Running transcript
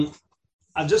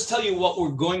I'll just tell you what we're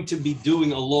going to be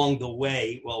doing along the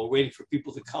way while we're waiting for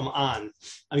people to come on.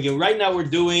 Again, right now we're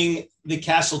doing the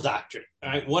castle doctrine. All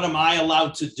right, what am I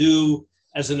allowed to do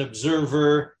as an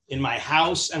observer in my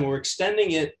house? And we're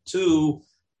extending it to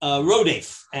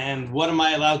rodef. And what am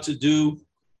I allowed to do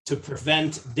to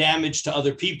prevent damage to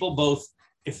other people, both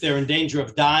if they're in danger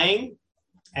of dying,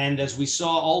 and as we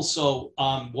saw also,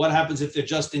 what happens if they're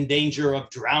just in danger of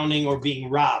drowning or being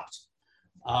robbed?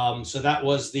 So that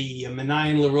was the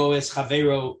Menayin Leroes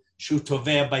Chavero Shu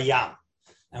Toveh Bayam.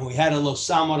 And we had a Lo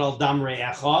Samar Al Dam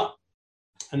Re'echa.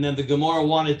 And then the Gemara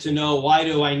wanted to know, why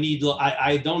do I need,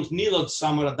 I don't need Lo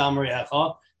Samar Al Dam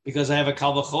Re'echa, because I have a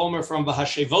Kal V'chomer from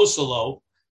Bahashevosolo,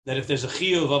 that if there's a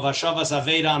chiyuv of Hashavas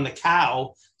Aveda on the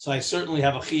cow, so I certainly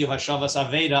have a chiyuv Hashavas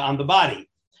Aveda on the body.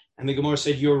 And the Gemara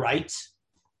said, you're right.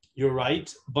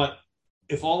 But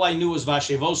if all I knew was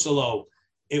Vashevosolo,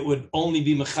 it would only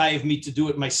be mechayev me to do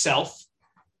it myself.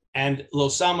 And Lo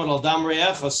Samar Al Dam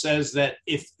Re'echa says that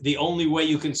if the only way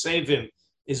you can save him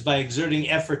is by exerting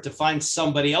effort to find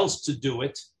somebody else to do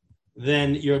it,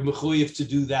 then you're mechuyev to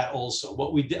do that also.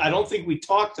 What we did, I don't think we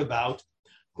talked about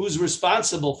who's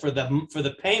responsible for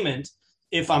the payment.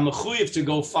 If I'm mechuyev to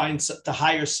go to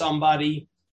hire somebody,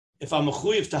 if I'm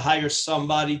mechuyev to hire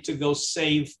somebody to go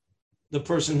save the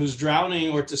person who's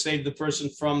drowning or to save the person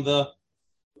from the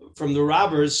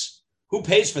robbers, who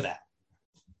pays for that?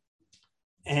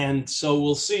 And so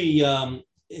we'll see,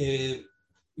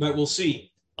 but we'll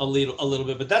see a little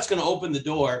bit. But that's going to open the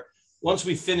door. Once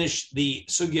we finish the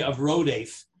sugya of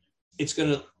rodef, it's going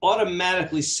to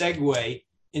automatically segue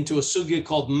into a sugya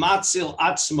called matzil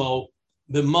atzmo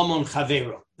b'mamon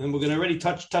chavero. And we're going to already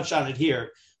touch on it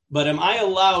here. But am I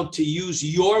allowed to use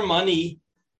your money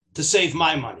to save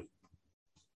my money?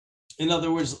 In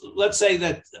other words, let's say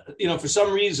that, for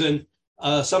some reason,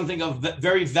 something of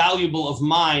very valuable of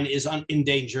mine is in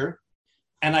danger,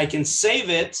 and I can save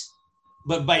it,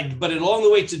 but along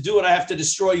the way to do it, I have to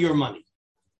destroy your money.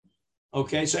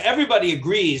 Okay, so everybody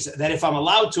agrees that if I'm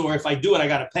allowed to, or if I do it, I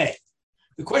got to pay.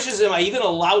 The question is, am I even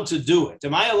allowed to do it?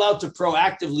 Am I allowed to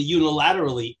proactively,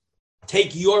 unilaterally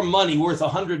take your money worth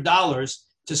 $100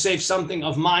 to save something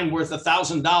of mine worth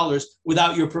 $1,000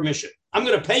 without your permission? I'm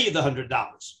going to pay you the $100.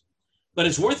 But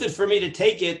it's worth it for me to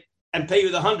take it and pay you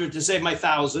the 100 to save my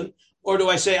 1,000, or do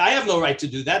I say I have no right to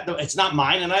do that? No, it's not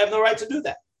mine, and I have no right to do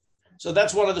that. So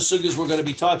that's one of the sugyas we're going to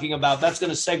be talking about. That's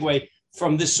going to segue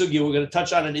from this sugya. We're going to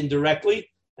touch on it indirectly,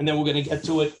 and then we're going to get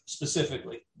to it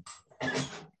specifically.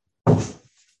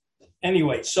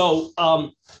 Anyway, so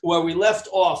where we left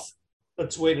off,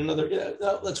 let's wait another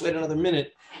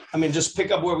minute. Just pick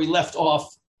up where we left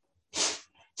off.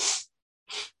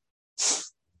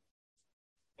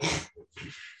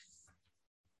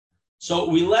 So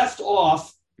we left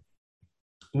off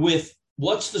with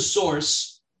what's the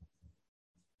source,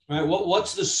 right?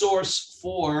 What's the source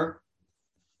for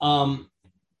rodef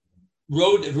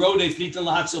nitan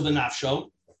lahatzil b'nafsho?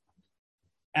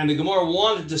 And the Gemara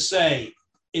wanted to say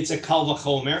it's a kal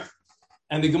v'chomer,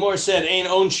 and the Gemara said ein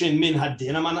onshin min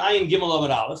hadin. I'm on ayin gimel over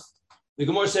aleph. The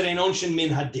Gemara said ein onshin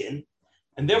min hadin,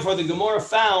 and therefore the Gemara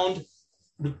found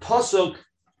the pasuk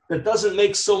that doesn't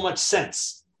make so much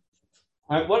sense.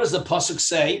 All right, what does the pasuk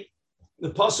say? The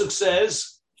pasuk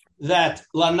says that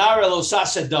lanara lo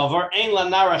saseh davar ein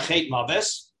lanara chet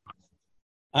maves.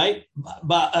 Right,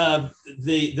 but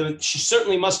she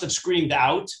certainly must have screamed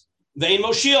out vein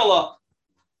moshiala.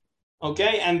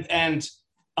 Okay, and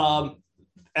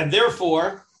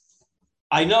therefore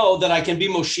I know that I can be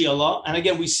moshiala. And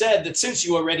again, we said that since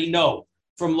you already know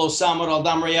from lo samar al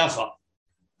dam re'echa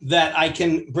that I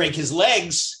can break his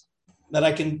legs. That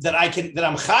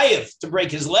I'm chayiv to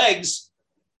break his legs.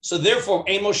 So therefore,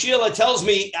 a Moshiela tells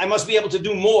me I must be able to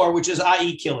do more, which is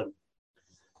i.e. kill him.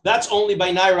 That's only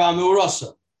by Naira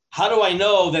Amurasa. How do I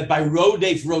know that by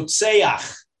Rodef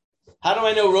Rotseach? How do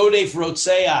I know Rodef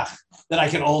Rotseach that I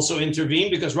can also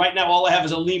intervene? Because right now all I have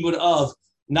is a limud of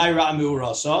Naira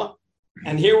Amurasa.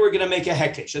 And here we're going to make a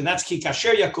hekesh. And that's Ki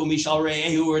Kasher Yakum Mishal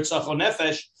Re'ehu Ertzacho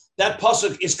Nefesh. That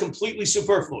pasuk is completely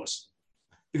superfluous.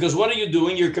 Because what are you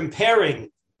doing? You're comparing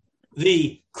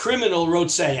the criminal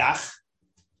Rotseach,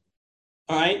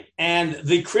 all right, and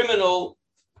the criminal,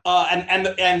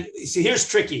 and see, here's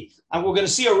tricky. We're going to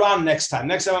see a Ran next time.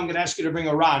 Next time I'm going to ask you to bring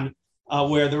a Ran,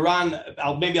 where the Ran,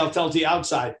 maybe I'll tell it to you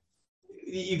outside.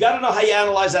 You got to know how you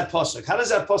analyze that pasuk. How does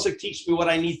that pasuk teach me what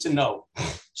I need to know?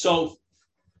 So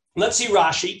let's see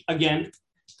Rashi again,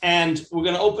 and we're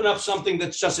going to open up something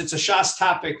that's it's a Shas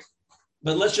topic.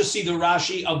 But let's just see the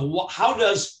Rashi of how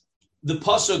does the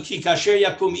pasuk Ki Kasher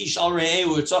Yakum Ish Al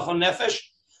Re'ehu Ertzachon Nefesh,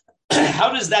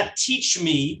 how does that teach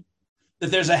me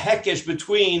that there's a hekesh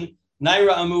between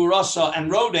Naira Amurasa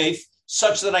and Rodef,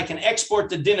 such that I can export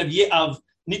the din of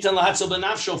Nitan Lahatzel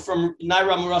Benafsho from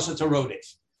Naira Amurasa to Rodef.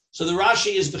 So the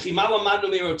Rashi is B'chimala Madu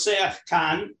Mirotzeach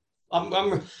Kan.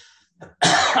 I'm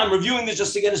reviewing this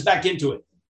just to get us back into it.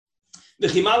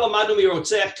 B'chimala Madu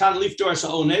Mirotzeach Kan Liftor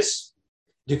Sa'ones.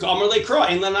 Dikamer Lekra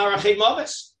in Lanara Ched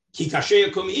Maves. Ki Kasher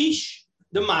Yakum Ish.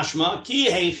 The Mashma Ki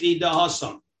Heichi Da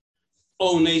Hasam.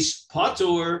 Ones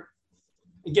Patur.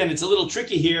 Again, it's a little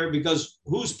tricky here because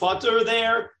who's Patur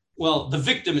there? Well, the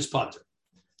victim is Patur.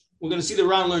 We're going to see the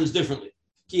Ran learns differently.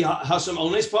 Ki Hasam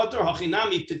Ones Patur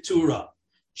Hachinami Petura.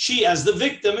 She, as the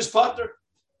victim, is Patur.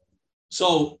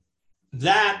 So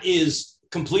that is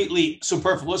completely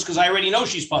superfluous because I already know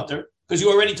she's Patur because you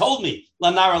already told me.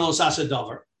 Lanara lo sasa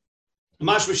davar.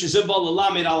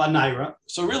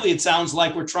 So really it sounds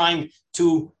like we're trying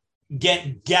to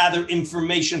gather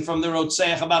information from the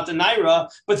Rotzeach about the Naira,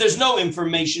 but there's no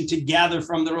information to gather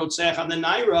from the Rotzeach on the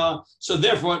Naira. So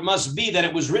therefore it must be that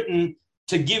it was written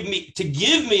to give me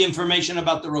information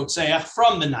about the Rotzeach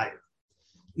from the Naira.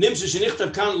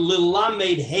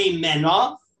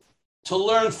 To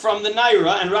learn from the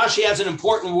Naira, and Rashi has an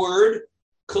important word,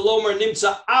 Kolomar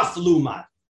Nimtza Aflumad,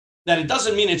 that it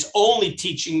doesn't mean it's only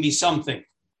teaching me something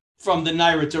from the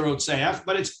Naira to Rotzeach,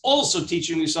 but it's also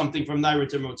teaching me something from Naira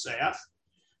to Rotzeach.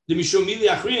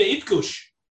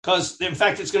 Because in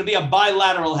fact it's going to be a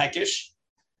bilateral hekesh.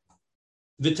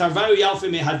 We're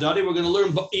going to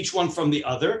learn each one from the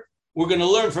other. We're going to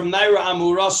learn from Naira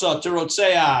Amurasa to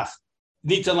Rotzeach,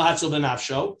 Nitan Lahatzel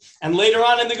Benafsho. And later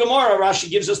on in the Gemara, Rashi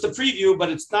gives us the preview, but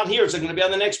it's not here. It's going to be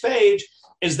on the next page.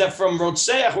 Is that from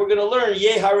Rotzeach, we're going to learn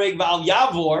Yehareg V'al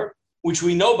Yavor, which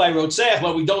we know by Rotzeach,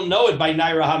 but we don't know it by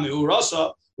Naira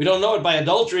HaMe'urasa. We don't know it by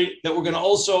adultery, that we're going to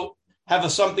also have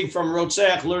something from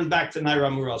Rotzeach learned back to Naira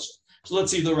HaMe'urasa. So let's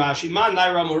see the Rashi. Ma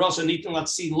Naira HaMe'urasa Nitan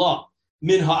Latzi La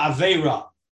Min Ha'avera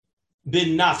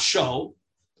Bin Nafsho.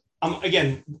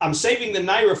 I'm saving the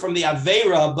Naira from the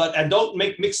Avera, but I don't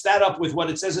mix that up with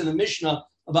what it says in the Mishnah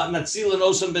about Natzil and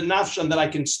Osam ben Nafshan, that I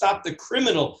can stop the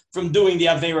criminal from doing the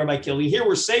Avera by killing. Here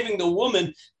we're saving the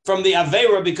woman from the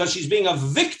Avera because she's being a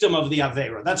victim of the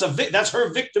Avera. That's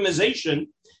her victimization,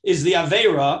 is the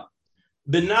Avera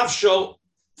ben Nafsho,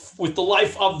 with the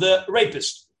life of the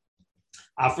rapist.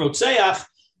 Afrotzeach,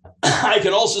 I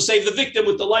can also save the victim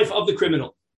with the life of the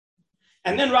criminal.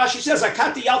 And then Rashi says,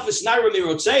 Akati Yalfis Naira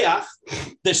Mirotzeach,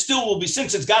 there still will be,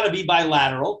 since it's got to be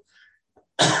bilateral.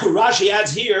 Rashi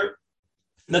adds here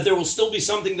that there will still be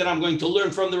something that I'm going to learn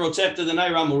from the Rotzeach to the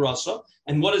Naira Murasa.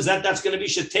 And what is that? That's going to be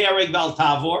Sheteareg Val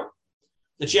Tavor,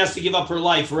 that she has to give up her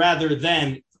life rather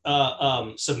than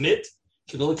submit.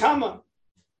 In other words,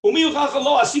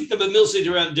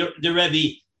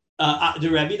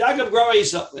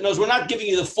 we're not giving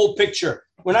you the full picture.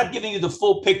 We're not giving you the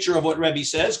full picture of what Rebbe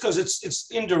says because it's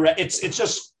indirect. It's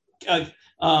just derech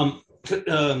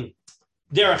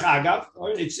agav,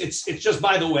 or it's just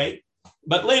by the way.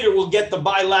 But later we'll get the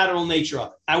bilateral nature of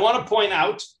it. I want to point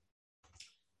out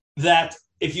that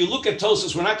if you look at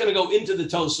Tosos, we're not going to go into the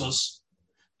Tosos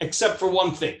except for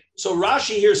one thing. So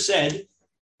Rashi here said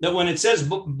that when it says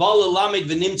Bal Lamed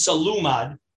V'Nimtza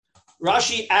Lumad,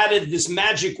 Rashi added this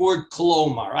magic word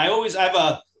kolomar. I have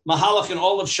a mahalach in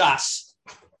all of Shas.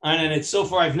 And it's so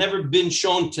far, I've never been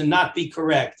shown to not be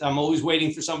correct. I'm always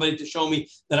waiting for somebody to show me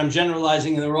that I'm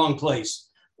generalizing in the wrong place.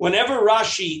 Whenever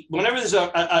there's a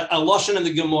lashon in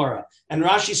the Gemara, and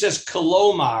Rashi says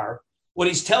kolomar, what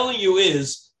he's telling you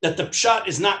is that the pshat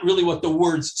is not really what the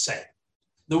words say.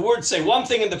 The words say one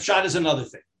thing and the pshat is another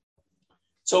thing.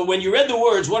 So when you read the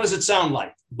words, what does it sound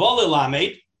like?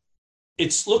 Balilamed,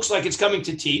 it looks like it's coming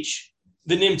to teach.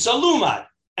 The nimtza lumad,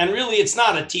 and really it's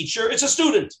not a teacher, it's a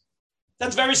student.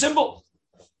 That's very simple.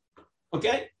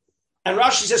 Okay? And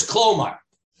Rashi says klomar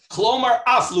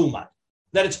af lumad,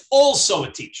 that it's also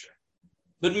a teacher.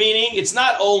 But meaning it's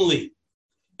not only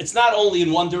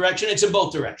in one direction, it's in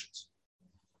both directions.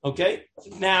 Okay?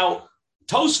 Now,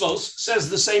 Tosfos says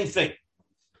the same thing.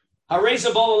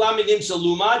 Hareza balalamid nimtza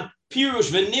lumad, pirush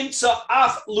v'nimtza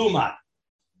af lumad.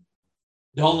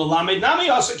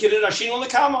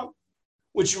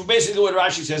 Which basically what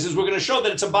Rashi says is we're going to show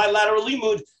that it's a bilateral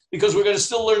limud because we're going to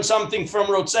still learn something from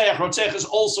Rotzeach. Rotzeach is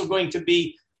also going to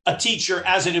be a teacher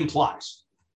as it implies.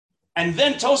 And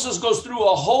then Tosfos goes through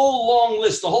a whole long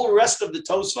list. The whole rest of the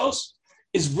Tosfos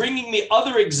is bringing me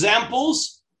other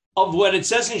examples of what it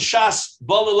says in Shas,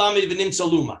 Balalamid v'nimtza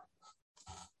luma.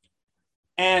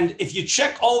 And if you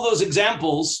check all those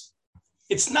examples,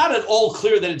 it's not at all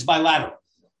clear that it's bilateral.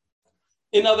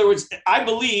 In other words, I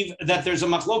believe that there's a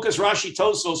machlokas Rashi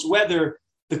Tosfos whether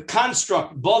the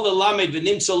construct Bala Lamed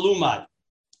V'Nimtza Lumad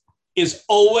is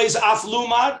always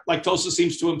aflumad, like Tosfos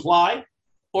seems to imply,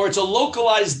 or it's a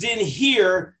localized din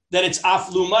here that it's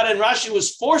aflumad, and Rashi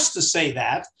was forced to say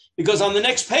that because on the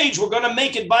next page we're going to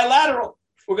make it bilateral.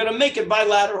 We're going to make it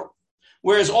bilateral,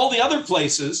 whereas all the other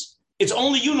places it's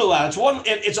only unilateral.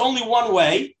 It's only one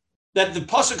way that the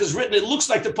pasuk is written. It looks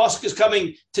like the pasuk is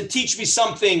coming to teach me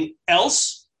something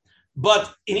else,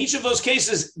 but in each of those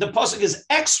cases the pasuk is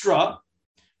extra,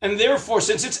 and therefore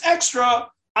since it's extra,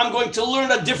 I'm going to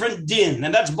learn a different din,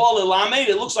 and that's Bal Ilamed.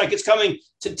 It looks like it's coming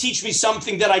to teach me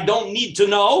something that I don't need to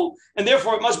know, and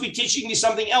therefore it must be teaching me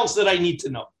something else that I need to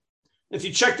know. If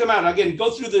you check them out, again,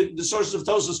 go through the sources of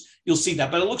Tosfos, you'll see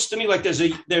that. But it looks to me like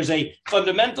there's a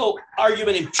fundamental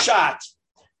argument in Pshat,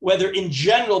 whether in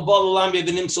general Bal Ilamed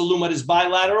V'nim Salumad is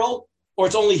bilateral, or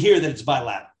it's only here that it's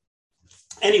bilateral.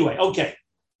 Anyway, okay.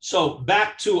 So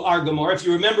back to our Gemara. If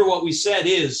you remember, what we said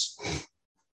is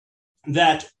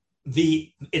that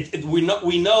we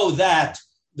know that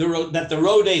the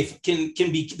rodef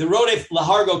can be the rodef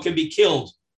lahargo can be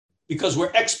killed because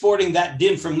we're exporting that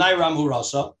din from Naira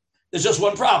Murasa. There's just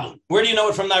one problem. Where do you know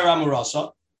it from Naira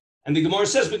Murasa? And the Gemara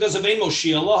says because of Ein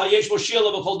Moshia, Allah Hayesh Moshia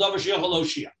B'Chol Davar Sheyach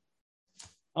Loshia.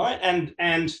 All right, and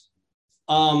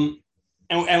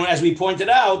as we pointed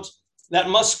out, that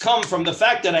must come from the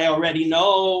fact that I already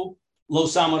know Lo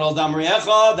Samad Al Dam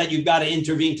Re'echa, that you've got to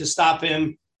intervene to stop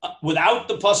him. Without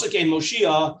the pasuk in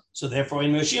Moshiach, so therefore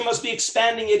in Moshiach must be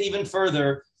expanding it even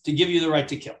further to give you the right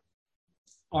to kill.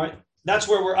 All right, that's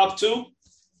where we're up to.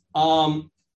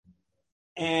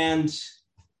 There's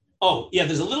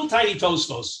a little tiny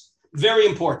Tosfos, very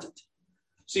important.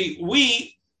 See,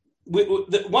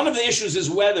 one of the issues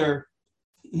is whether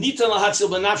Nitan Lahatzil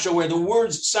B'Nafsho, where the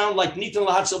words sound like Nitan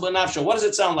Lahatzil B'Nafsho. What does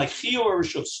it sound like? Chiyuv or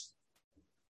Rishus?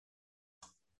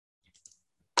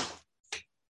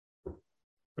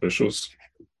 Rishus.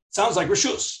 Sounds like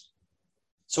Rishus.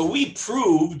 So we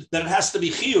proved that it has to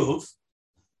be Chiyuv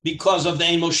because of the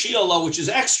Ein Moshia law, which is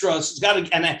extra. It's got to,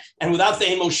 and without the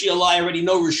Ein Moshia law, I already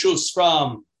know Rishus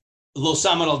from Lo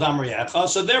Samad Al Dam Re'echa.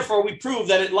 So therefore, we prove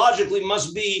that it logically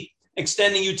must be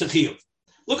extending you to Chiyuv.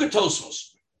 Look at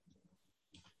Tosfos.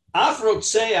 Af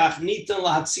rotzeach nitan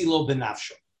lahatzilo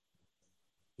b'nafsho.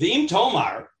 V'im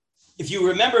tomar, if you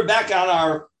remember back on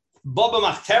our Baba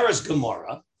Machteres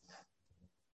Gemara,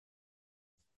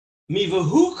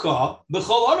 mivahuka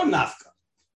b'chol adam nafka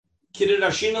kidid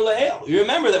ashina le'el. You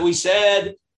remember that we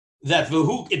said that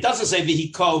v'huk, it doesn't say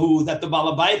v'hikahu, that the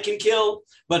balabayit can kill,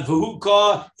 but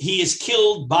v'huka, he is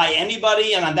killed by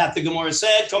anybody, and on that the Gemara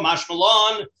said, Tomash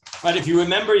Malon, right? If you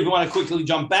remember, if you want to quickly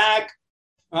jump back,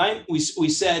 right? We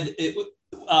said,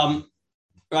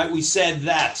 right? We said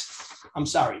that, I'm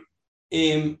sorry.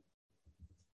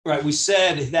 Right, we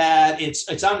said that it's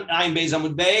on Ayin Beis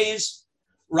Amud Beis,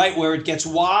 right, where it gets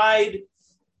wide.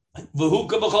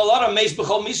 V'huka b'chol adam meis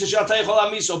b'chol misa shatei chol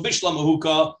amiso bishlam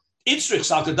v'huka itzrich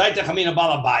salkadai techamina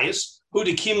balabayis hu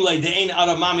dekim le de'ein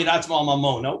adam mamid atzma al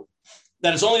mamono.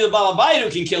 That it's only the balabayit who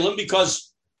can kill him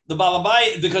because the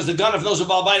gunner knows the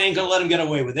balabayit ain't going to let him get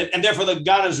away with it, and therefore the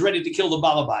gunner is ready to kill the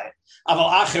balabayit.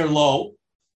 Aval acher lo,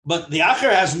 but the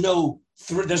acher has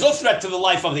there's no threat to the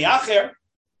life of the acher,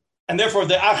 and therefore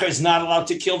the acher is not allowed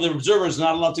to kill, the observer is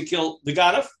not allowed to kill the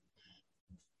gunner.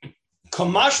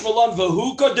 Kamash malon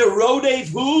v'huka de rodev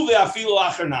hu ve'afilu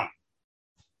achernam.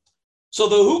 So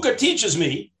the hookah teaches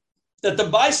me that the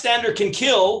bystander can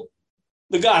kill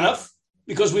the ganaf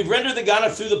because we've rendered the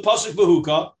ganaf through the pasuk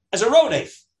v'huka as a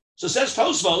rodev. So says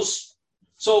Tosfos.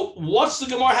 So what's the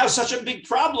Gemara have such a big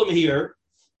problem here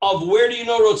of where do you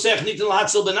know rotzech nitin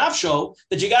lahatzil benafsho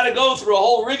that you got to go through a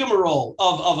whole rigmarole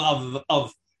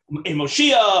of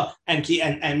Moshiach and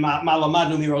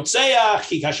malamadnu mirotzeach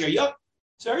ki kasher yot.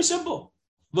 It's very simple.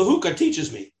 V'huka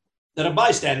teaches me that a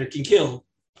bystander can kill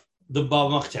the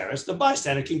Bava Machteres. The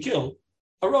bystander can kill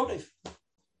a rodef.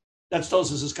 That's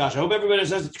Tosfos' kasha. I hope everybody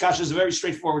says that kasha is a very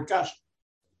straightforward kasha.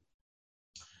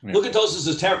 Yeah. Look at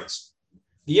Tosfos' teretz.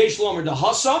 The Yesh Lomer the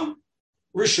Hassam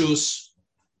Rishus.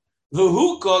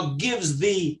 V'huka gives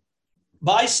the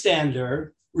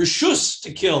bystander Rishus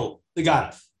to kill the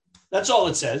ganaf. That's all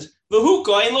it says.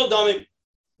 V'huka ein lo damim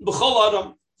b'chol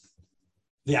adam.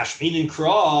 The Ashmin and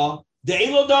Kra, the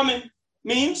Ein Lo Damim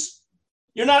means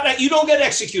you don't get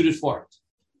executed for it.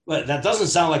 But that doesn't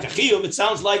sound like a chiyuv, it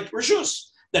sounds like rishus.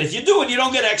 That if you do it, you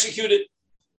don't get executed.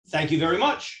 Thank you very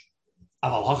much. So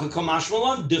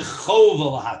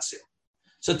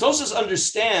Tosfos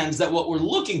understands that what we're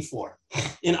looking for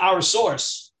in our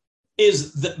source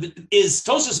is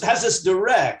Tosfos has this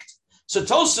direct. So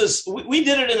Tosfos, we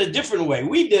did it in a different way.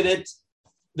 We did it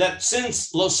that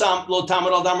since Lo Tamad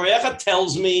Al Dam Re'echa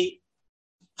tells me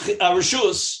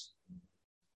Rishus,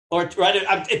 or right,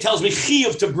 it tells me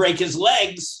chiyuv to break his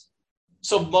legs.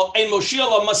 So ein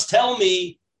Moshiach must tell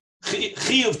me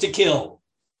chiyuv to kill.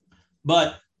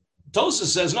 But Tosa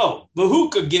says no.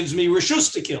 Behuka gives me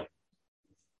reshus to kill,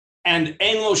 and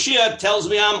ein Moshiach tells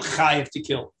me I'm chayiv to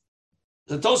kill.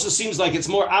 The Tosa seems like it's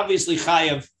more obviously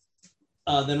chayiv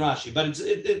than Rashi, but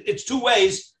it's two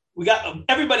ways.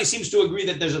 Everybody seems to agree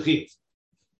that there's a chiyuv.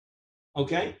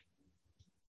 Okay.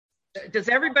 Does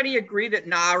everybody agree that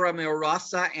Na'ara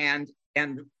Me'orasa and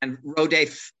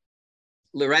Rodef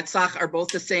L'Retzach are both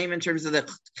the same in terms of the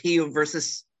chiyuv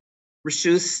versus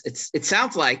reshus? It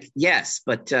sounds like yes,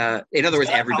 but in other words,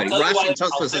 everybody. Rashi and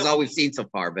Tosfos is all we've seen so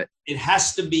far, but it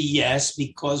has to be yes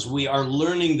because we are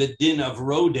learning the din of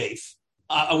Rodef.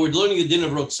 We're learning the din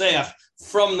of Rotzeach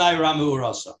from Na'ara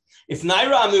Me'orasa. If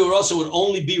Na'ara Me'orasa would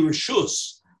only be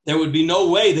reshus, there would be no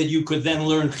way that you could then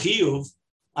learn chiyuv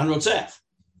on Rotzeach.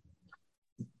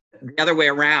 The other way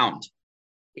around.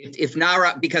 If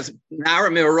Nara, because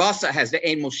Nara Me'orasa has the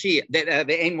Ein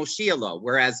Moshiach lo,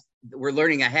 whereas we're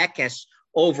learning a Hekesh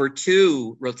over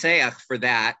to Rotzeach for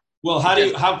that. Well,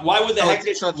 why would the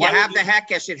Hekesh? So if you have the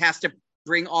Hekesh, it has to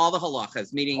bring all the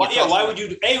halachas, meaning. Why would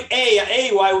you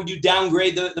why would you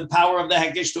downgrade the power of the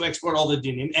Hekesh to export all the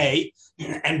dinim? A,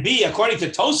 and B, according to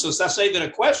Tosfos, that's not even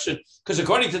a question, because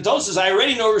according to Tosfos, I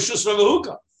already know Rishus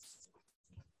Mehuka.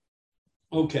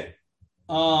 Okay.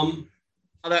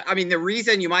 I mean, the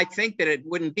reason you might think that it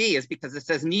wouldn't be is because it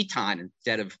says Nitan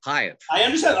instead of Chayev. I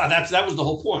understand. That was the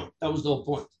whole point.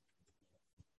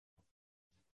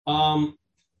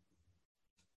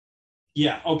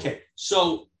 Yeah. Okay.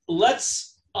 So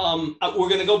let's. We're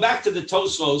going to go back to the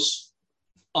Tosfos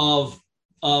of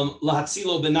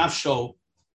Lahatzilo Benafsho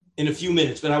in a few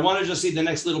minutes, but I want to just see the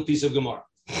next little piece of Gemara.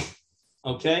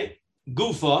 Okay.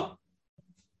 Gufa.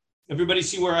 Everybody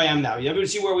see where I am now? Everybody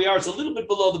see where we are? It's a little bit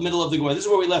below the middle of the Gemara. This is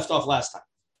where we left off last time.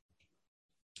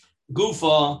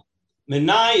 Gufa,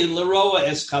 menai leroa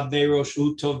es chavero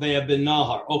shu tovea ben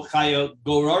nahar o chaya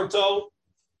gorarto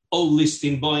o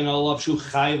listin boin olav shu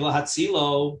chayiv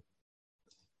lahatzilo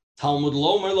Talmud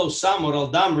lomer lo samor al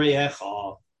dam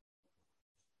reyecha.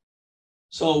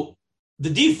 So the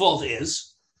default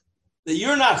is that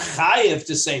you're not chayiv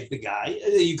to save the guy.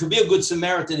 You could be a good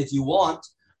Samaritan if you want,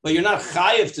 but you're not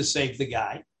chayiv to save the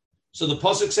guy. So the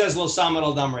pasuk says, "Lo samar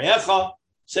al dam re'echa."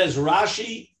 Says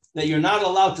Rashi that you're not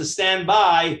allowed to stand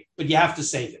by, but you have to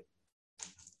save it.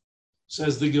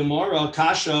 Says the Gemara,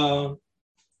 Kasha,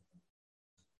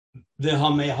 the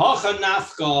hamehacha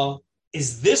nafka.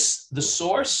 Is this the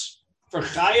source for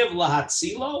chayiv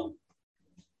lahatzilo?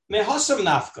 Mehasam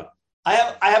nafka. I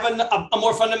have a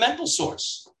more fundamental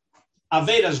source.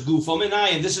 Avedas gufo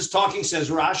menai, and this is talking, says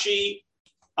Rashi,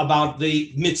 about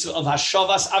the mitzvah of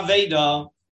Hashavas Aveda.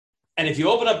 And if you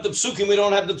open up the psukim, we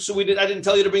don't have the psukim. I didn't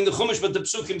tell you to bring the chumash, but the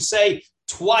psukim say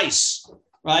twice,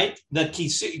 right? That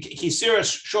kisira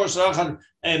shor sarachan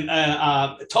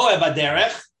toeh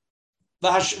baderech,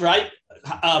 right?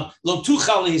 Lo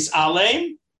tuchal his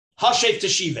alem hashev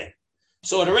teshive.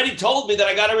 So it already told me that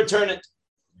I got to return it.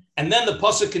 And then the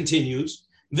pasuk continues,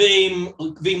 vim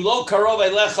lo karov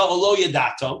elecha o lo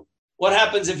yadato. What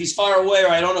happens if he's far away or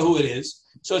I don't know who it is?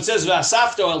 So it says,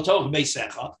 "V'asafto el toch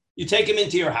beisecha." You take him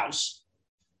into your house,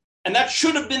 and that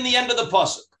should have been the end of the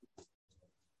pasuk,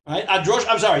 right?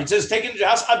 It says, "Take him to your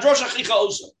house." Adrosh achicha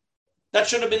osa. That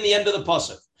should have been the end of the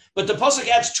pasuk, but the pasuk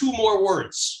adds two more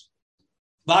words,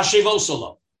 "V'ashev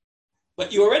osolo."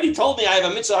 But you already told me I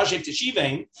have a mitzvah hashev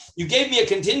teshivein. You gave me a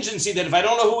contingency that if I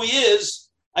don't know who he is,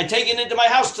 I take it into my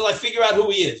house till I figure out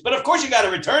who he is. But of course, you got to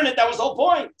return it. That was the whole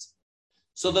point.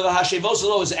 So the v'ashev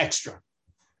osolo is extra.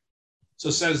 So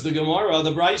says the Gemara,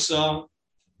 the Brisa,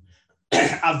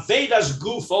 Avedas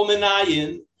gufo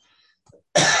menayin.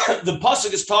 The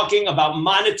pasuk is talking about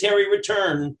monetary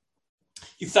return.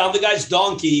 You found the guy's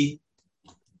donkey.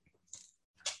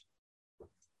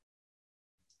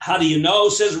 How do you know?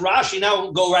 Says Rashi. Now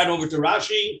we'll go right over to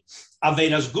Rashi.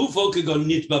 Avedas gufo could go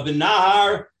nitba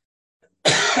benahar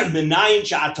menayin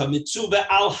sha'ata mitzuba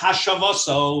al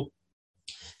hashavaso.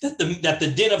 That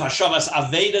the din of Hashavas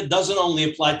Aveda doesn't only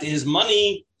apply to his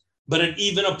money, but it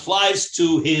even applies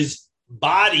to his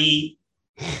body.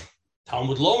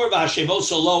 Talmud Lomer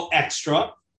v'hashevoso lo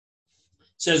extra,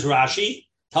 says Rashi.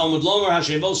 Talmud Lomer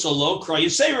hashevoso lo kra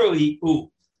yiseru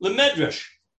hu lemedrash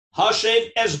hashev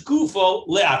es gufo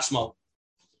leatzmo.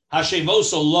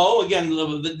 Hashevoso lo, again,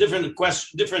 the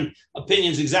different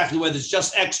opinions exactly whether it's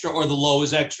just extra or the lo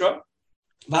is extra.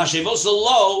 Hashevoso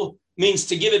lo means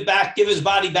to give it back, give his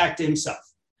body back to himself.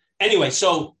 Anyway,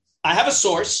 so I have a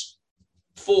source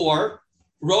for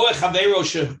Roeh Chavero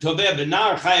Toveh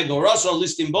Benar Chaya Goroso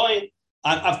Listim Boyin.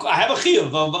 I have a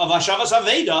chiyuv of Hashavas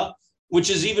Aveda, which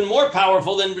is even more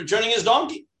powerful than returning his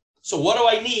donkey. So what do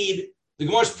I need? The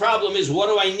Gemara's problem is, what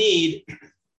do I need?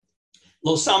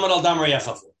 Lo samad al dam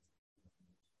reyecha.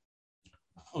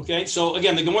 Okay, so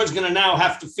again, the Gemara is going to now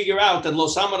have to figure out that lo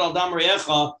samad al dam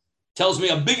reyecha tells me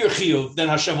a bigger chiyuv than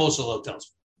hashavosalo tells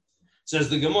me. Says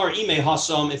the Gemara, ime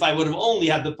hasam, if I would have only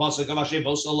had the pasuk of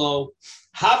hashavosalo,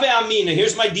 have amina,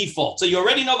 here's my default. So you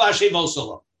already know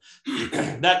hashavosalo.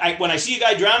 That when I see a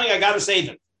guy drowning, I got to save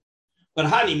him. But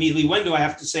hani immediately, when do I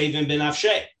have to save him?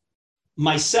 Benafshe,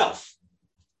 myself.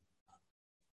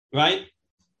 Right?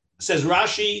 Says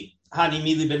Rashi, hani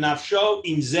immediately benafsho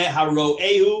im ze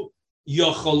haroehu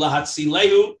yochol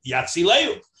lahatzilehu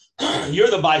yatzilehu.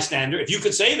 You're the bystander. If you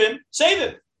could save him, save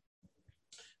him.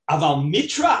 Aval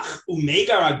mitrach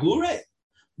umegar agure.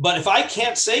 But if I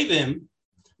can't save him,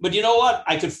 but you know what?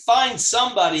 I could find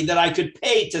somebody that I could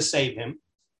pay to save him.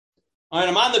 All right,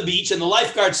 I'm on the beach, and the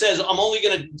lifeguard says, I'm only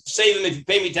going to save him if you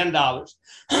pay me $10.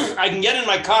 I can get in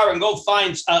my car and go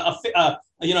find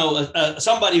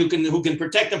somebody who can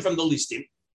protect him from the listim.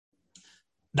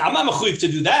 I'm not mechuyev to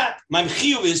do that. My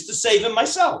mechuyev is to save him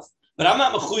myself. But I'm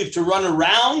not mechuyev to run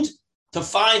around to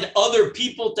find other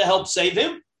people to help save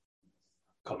him.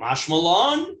 Kamash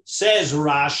Malon, says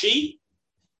Rashi.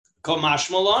 Kamash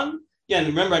Malon. Again,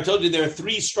 remember I told you there are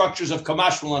three structures of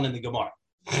Kamash Malon in the Gemara.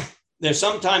 There's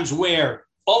sometimes where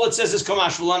all it says is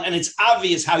Kamash Malon, and it's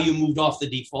obvious how you moved off the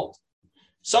default.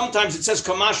 Sometimes it says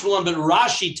Kamash Malon, but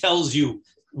Rashi tells you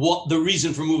what the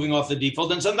reason for moving off the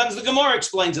default. And sometimes the Gemara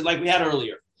explains it like we had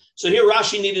earlier. So here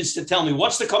Rashi needed to tell me,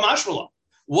 what's the Kamash Malon?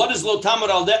 What is Lo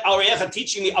Tamar al Re'echa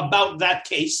teaching me about that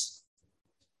case?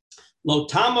 Lo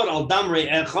Tamar al Dam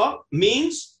Re'echa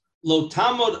means Lo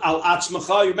Tamar al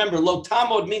Atzmacha. Remember, Lo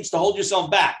Tamar means to hold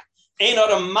yourself back. God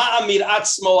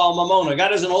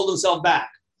doesn't hold himself back.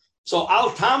 So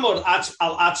al tamod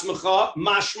al atzmecha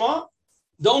mashma,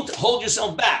 don't hold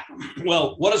yourself back.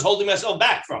 Well, what is holding myself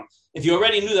back from? If you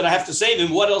already knew that I have to save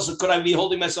him, what else could I be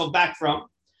holding myself back from?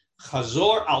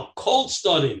 Chazor al kol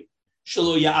stadim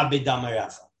shelo ya'abed dam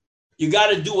re'echa. You got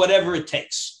to do whatever it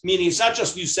takes. Meaning, it's not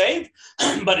just you save,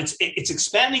 but it's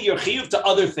expanding your chiyuv to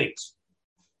other things.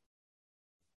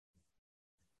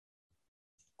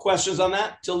 Questions on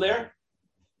that till there?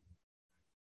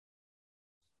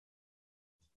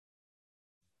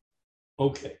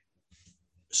 Okay.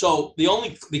 So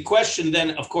the question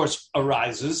then, of course,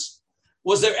 arises,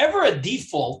 was there ever a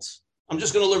default? I'm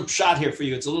just going to learn pshat here for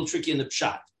you. It's a little tricky in the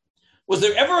pshat. Was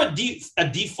there ever a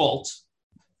default?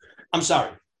 I'm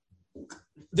sorry.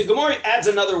 The Gemara adds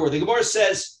another word. The Gemara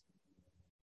says,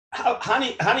 that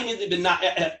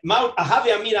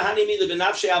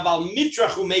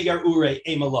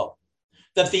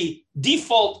the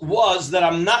default was that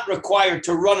I'm not required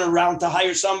to run around to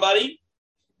hire somebody,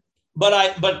 but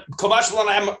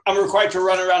I'm required to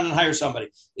run around and hire somebody.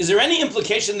 Is there any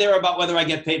implication there about whether I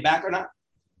get paid back or not?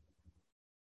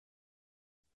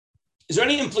 Is there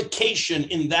any implication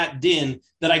in that din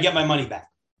that I get my money back?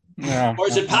 Yeah. Or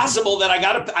is it possible that I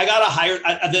gotta hire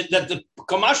that the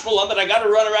Kamash Malan that I gotta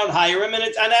run around, hire him, and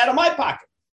out of my pocket?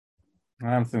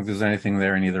 I don't think there's anything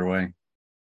there in either way.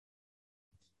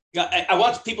 I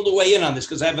want people to weigh in on this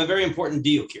because I have a very important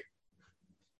deal here.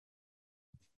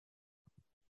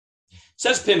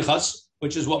 Says Pinchas,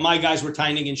 which is what my guys were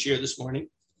tining in shir this morning.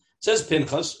 Says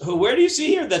Pinchas, where do you see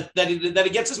here that he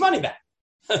gets his money back?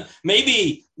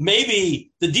 Maybe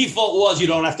the default was you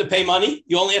don't have to pay money.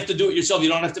 You only have to do it yourself. You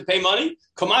don't have to pay money.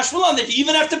 Kamash Malan, that you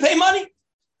even have to pay money?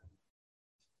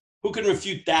 Who can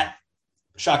refute that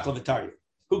shakla v'tarya?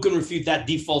 Who can refute that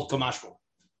default Kamash Malan?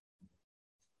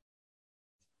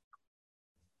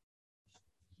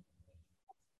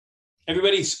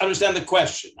 Everybody understand the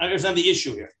question. I understand the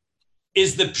issue here.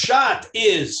 Is the pshat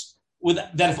is with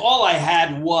that if all I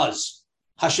had was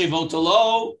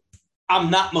hashevotalo, I'm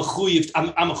not mechuyev.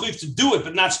 I'm mechuyev to do it,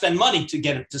 but not spend money to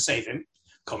get it to save him.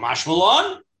 Kamash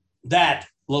Malan, that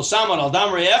lo samad al dam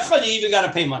re'echa, you even got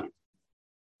to pay money.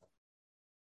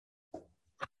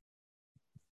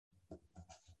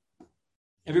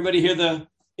 Everybody hear the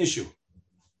issue?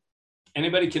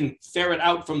 Anybody can ferret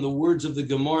out from the words of the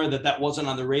Gemara that wasn't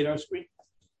on the radar screen?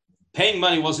 Paying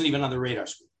money wasn't even on the radar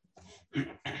screen.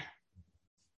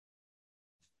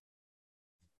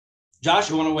 Josh,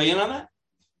 you want to weigh in on that?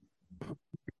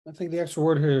 I think the extra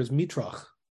word here is mitrach.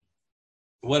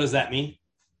 What does that mean?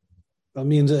 That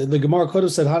means the Gemara could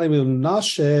have said Hanim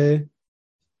Nashe,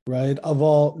 right?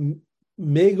 Aval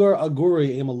Megor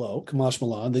Aguri Emalo, Kamash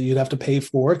Malan, that you'd have to pay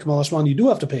for it. Kamash Malan, you do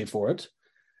have to pay for it.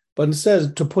 But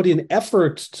instead, to put in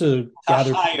effort to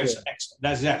gather. That's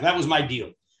exactly. That was my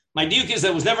deal. My deal is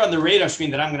that it was never on the radar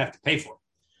screen that I'm going to have to pay for it.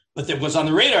 But what's on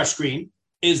the radar screen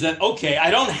is that, okay, I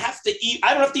don't have to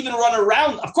even run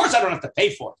around. Of course, I don't have to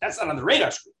pay for it. That's not on the radar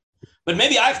screen. But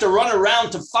maybe I have to run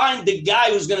around to find the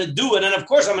guy who's going to do it. And of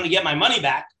course, I'm going to get my money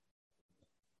back.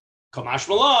 Kamash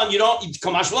Malan, you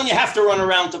have to run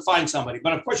around to find somebody.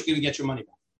 But of course, you're going to get your money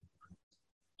back.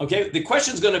 Okay, the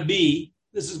question is going to be,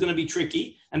 this is going to be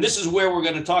tricky. And this is where we're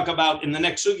going to talk about in the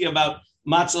next sugi about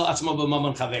Matzal Atzmo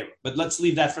B'Mammon Chaveru. But let's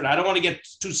leave that for now. I don't want to get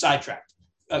too sidetracked.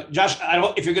 Josh,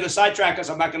 if you're going to sidetrack us,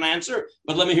 I'm not going to answer,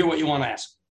 but let me hear what you want to ask.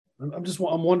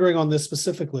 I'm wondering on this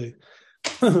specifically.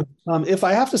 If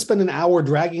I have to spend an hour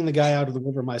dragging the guy out of the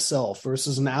river myself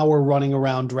versus an hour running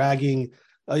around dragging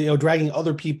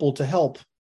other people to help,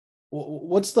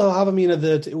 what's the havamina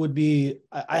that it would be?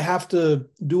 I have to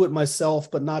do it myself,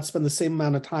 but not spend the same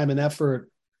amount of time and effort,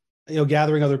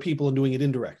 gathering other people and doing it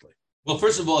indirectly. Well,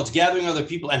 first of all, it's gathering other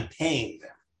people and paying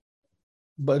them,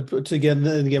 but to get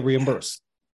reimbursed.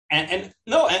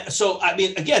 So I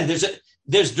mean, again,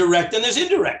 there's direct and there's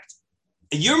indirect.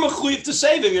 You're mechuyev to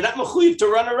save him. You're not mechuyev to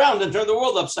run around and turn the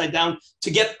world upside down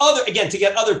to get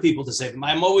other people to save him.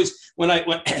 I'm always when I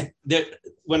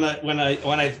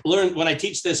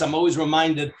teach this, I'm always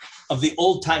reminded of the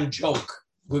old time joke.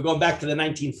 We're going back to the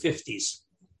 1950s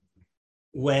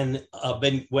when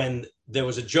there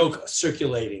was a joke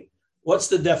circulating. What's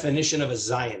the definition of a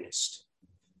Zionist?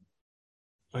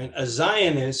 Right? A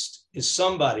Zionist is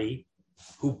somebody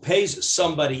who pays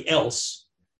somebody else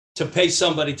to pay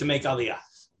somebody to make aliyah.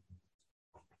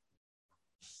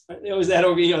 Right? They always had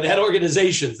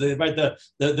organizations. The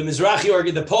Mizrahi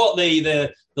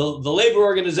the labor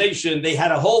organization. They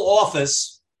had a whole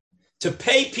office to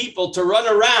pay people to run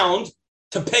around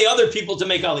to pay other people to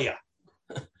make aliyah.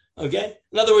 Okay.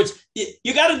 In other words,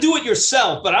 you got to do it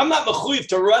yourself, but I'm not mechuyev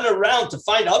to run around to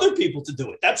find other people to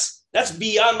do it. That's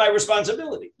beyond my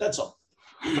responsibility. That's all.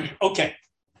 Okay.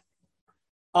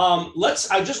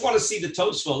 I just want to see the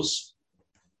Tosfos,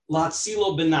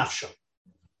 Latzilo Benafsho.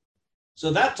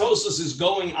 So that Tosfos is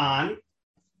going on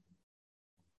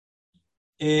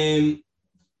in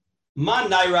Ma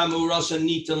Naira Murasha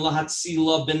Nitan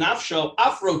Lahatzilo Benafsho,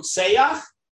 Afrotseach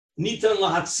Nitan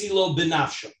Lahatzilo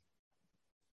Benafsho.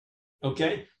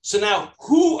 Okay, so now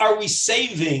who are we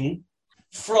saving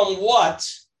from what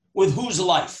with whose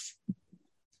life?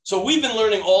 So we've been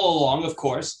learning all along, of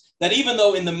course, that even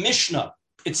though in the Mishnah,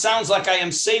 it sounds like I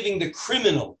am saving the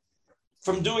criminal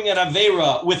from doing an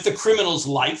Avera with the criminal's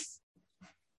life.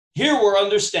 Here we're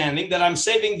understanding that I'm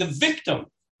saving the victim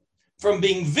from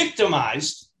being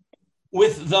victimized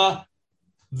with the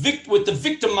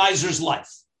victimizer's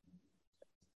life.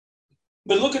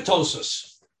 But look at Tosas.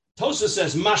 Tosas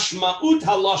says, Mashma'ut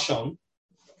halashon,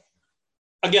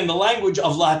 again, the language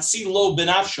of Latzilo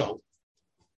benafsho,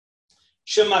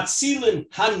 Shematzilin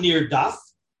hanirdaf,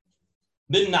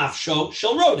 benafsho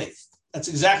shel rodef. That's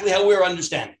exactly how we're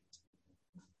understanding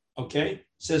it. Okay?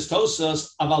 Says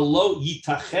Tosas, Avalo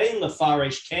yitachen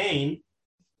lefaresh kain,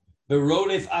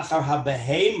 berodef achar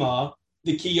habehema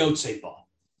v'kiyotzeba.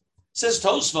 Says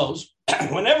Tosfos,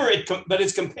 but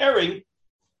it's comparing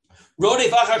Rodef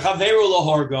achar chaveru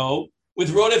lahorgo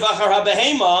with Rodef achar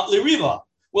habehema liriva.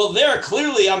 Well, there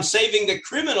clearly I'm saving the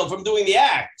criminal from doing the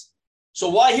act. So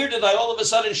why here did I all of a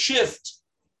sudden shift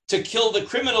to kill the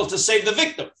criminal to save the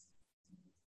victim?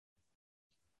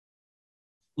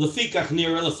 Lefikach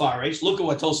nira lefaresh. Look at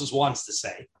what Tosas wants to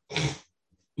say.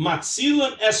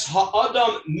 Matzilan es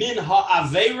ha'adam min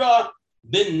ha'avera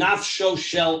bin nafsho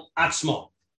shel atzmo.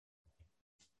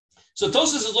 So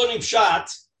Tosas is learning pshat.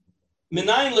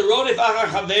 Minayin lerodef achar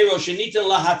chavero shenitan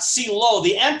lahatzilo.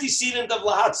 The antecedent of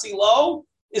lahatzilo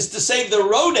is to save the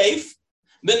rodef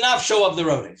benafsho of the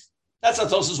rodef. That's how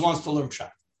Tosas wants to learn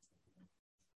pshat.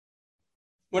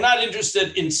 We're not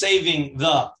interested in saving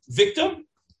the victim.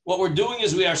 What we're doing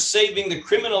is we are saving the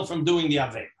criminal from doing the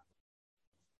avera.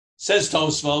 Says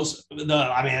Tosfos,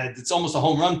 it's almost a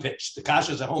home run pitch. The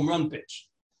kasha is a home run pitch.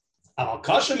 Al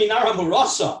kasha minara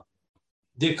murasa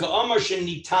de ka'amar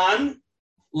shenitan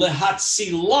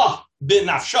lehatzilah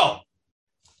binafsho.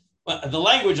 The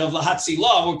language of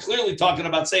lehatzilah, we're clearly talking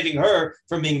about saving her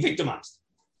from being victimized.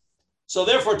 So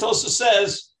therefore, Tosas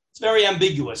says it's very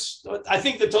ambiguous. I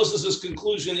think that Tosas'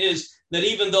 conclusion is that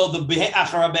even though the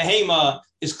achara behema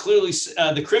is clearly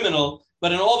the criminal,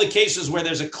 but in all the cases where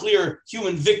there's a clear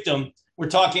human victim, we're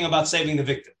talking about saving the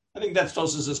victim. I think that's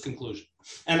Tosas' conclusion.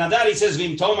 And on that he says,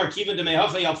 Vim tomar kiva de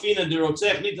mehacha yalfina de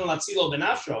rotzech nitan latzilo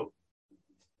benafsho.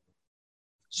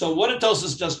 So what did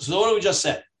Tosas just? So what did we just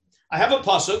said? I have a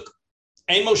pasuk,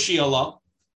 ein moshi'allah.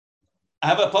 I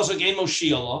have a pasuk, ein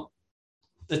moshi'allah,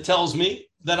 that tells me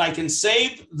that I can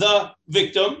save the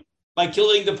victim by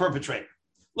killing the perpetrator.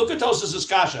 Look at Tosas'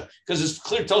 kasha, because it's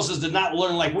clear Tosas did not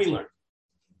learn like we learned.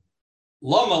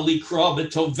 Lama likra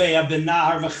betovea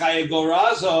benahar v'chaye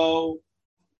gorazo.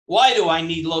 Why do I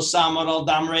need lo samar al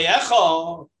damrei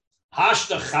echo?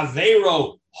 Hashta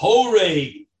chavero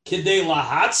horei kidei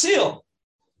lahatzil.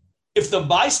 If the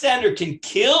bystander can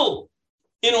kill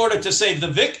in order to save the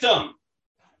victim,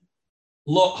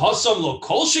 lo hasam lo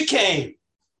kol shekain,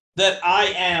 that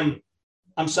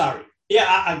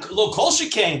lo kol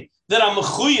shekain, that I'm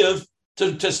mechuyev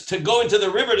to go into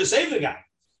the river to save the guy.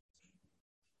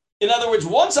 In other words,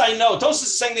 once I know, Tosas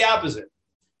is saying the opposite.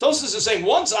 Tosas is saying,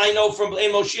 once I know from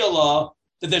Ein Moshiach law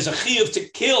that there's a chiyuv to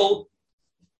kill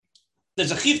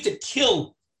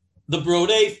the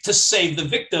brodei to save the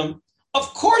victim,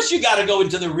 of course you got to go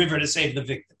into the river to save the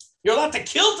victim. You're allowed to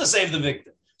kill to save the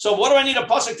victim. So what do I need a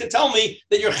pasuk to tell me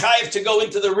that you're chayiv to go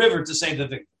into the river to save the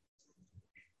victim?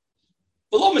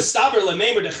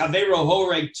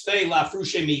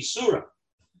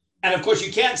 And of course,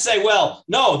 you can't say, well,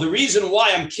 no, the reason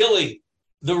why I'm killing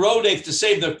the rodef to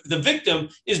save the victim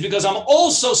is because I'm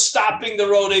also stopping the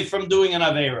rodef from doing an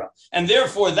avera. And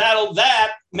therefore,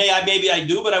 maybe I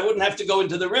do, but I wouldn't have to go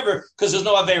into the river because there's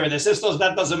no avera.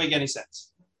 That doesn't make any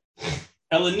sense.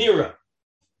 Elanira.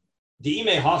 The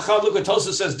ime hacha, look what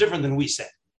Tosa says different than we said.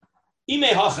 Ime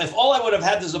hacha, if all I would have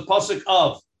had is a pasuk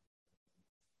of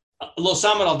lo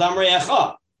samar al damrei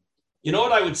echa, you know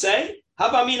what I would say?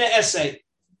 Habamina essay.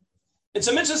 It's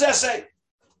a mitzvah's essay,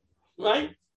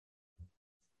 right?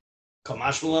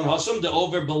 Kamashmalan hasam de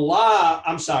over bala.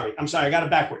 I'm sorry, I got it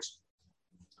backwards.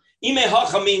 Ime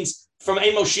hacha means from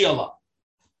Ein Moshiach.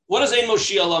 What does Ein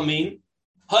Moshiach mean?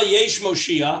 Ha-yesh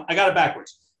Moshiach. I got it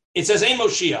backwards. It says Ein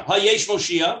Moshiach. Ha-yesh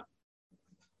Moshiach.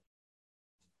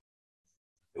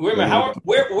 Where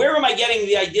am I getting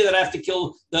the idea that I have to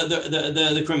kill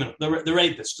the criminal, the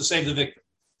rapist, to save the victim?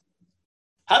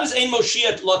 How does Ein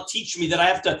Moshiach law teach me that I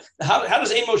have to? How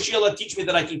does Ein Moshiach law teach me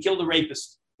that I can kill the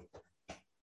rapist?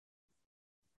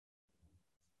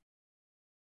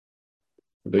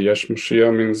 The Yesh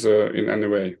Moshiach means in any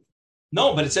way.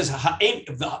 No, but it says Ein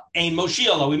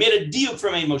Moshiach law. We made a deal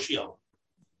from Ein Moshiach.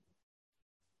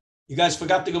 You guys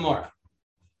forgot the Gemara.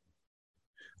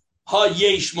 Ha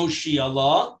Yesh Moshiach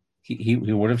law. He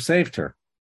would have saved her.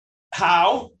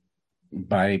 How?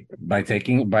 By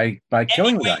killing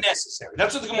the guy. Necessary.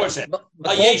 That's what the Gemara said.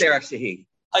 Hayesh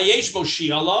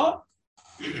Moshiach law,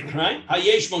 right?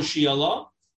 Hayesh Moshiach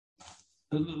law.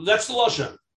 That's the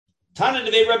lashon. Tana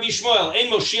devei Rabbi Shmuel. Ein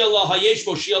Moshiach law. Hayesh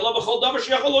Moshiach law. B'chol davar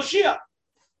sheyachol loshia.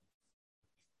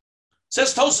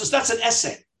 Says Tosas. That's an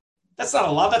essay. That's not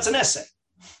a law. That's an essay.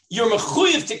 You're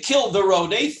mechuyev to kill the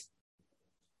rodef.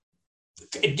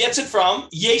 It gets it from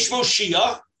Yesh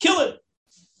Moshiach. Kill it.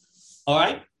 All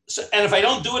right. So, and if I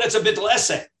don't do it, it's a bittul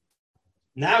essay.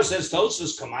 Now says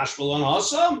Tosas, Kamash Balon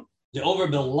Hasam, the over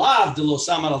belav de lo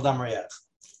samar al damreyach.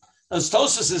 As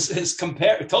Tosas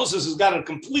Tosas has got it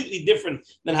completely different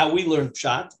than how we learn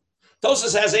Pshat.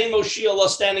 Tosas has Ein Moshiach law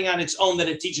standing on its own that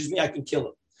it teaches me I can kill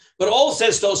him. But all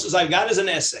says Tosas I've got is an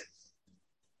essay.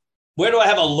 Where do I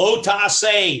have a lo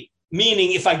ta'aseh?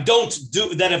 Meaning if I don't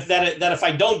do that, if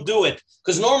I don't do it,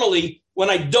 because normally when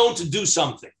I don't do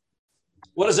something,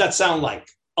 what does that sound like?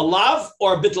 A lav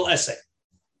or a bittul essay?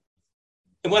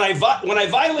 And when I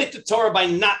violate the Torah by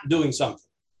not doing something,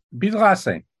 bittul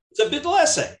essay. It's a bittul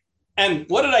essay. And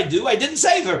what did I do? I didn't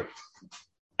save her.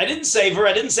 I didn't save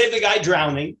the guy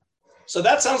drowning. So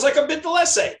that sounds like a bittul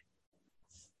essay.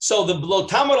 So the lo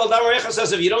tamar al damarecha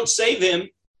says if you don't save him,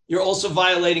 you're also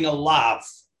violating a lav.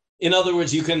 In other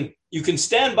words, you can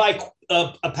stand by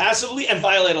passively and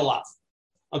violate a lav.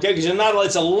 Okay, because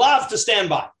it's a lav to stand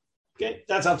by. Okay,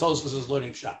 that's how Tosfos is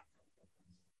learning Pshat.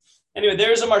 Anyway,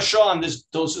 there is a marsha on this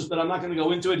Tosfos, but I'm not going to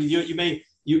go into it. You may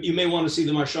want to see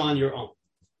the marsha on your own.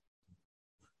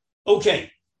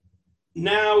 Okay,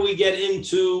 now we get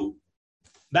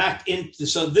back into.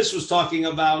 So this was talking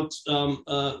about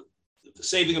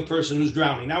saving a person who's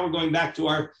drowning. Now we're going back to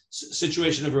our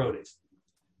situation of rodef.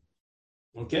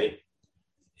 Okay,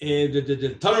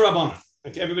 Tana Rabbanan.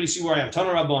 Okay, everybody see where I am. Tana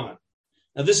Rabbanan.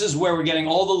 Now this is where we're getting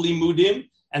all the limudim.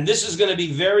 And this is going to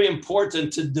be very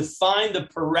important to define the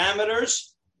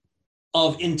parameters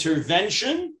of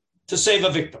intervention to save a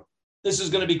victim. This is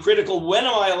going to be critical. When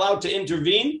am I allowed to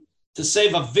intervene to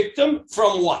save a victim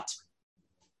from what?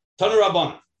 Tanu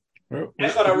Rabbanan.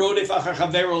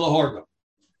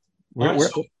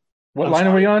 What line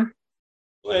are we on?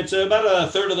 It's about a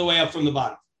third of the way up from the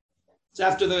bottom. It's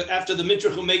after the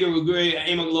Mitrach Umega Ruguri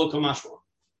Emaglo Kamashwa.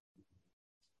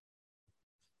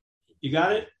 You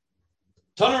got it?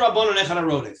 Tana Rabbanan Echad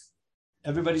HaRodef.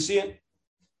 Everybody see it?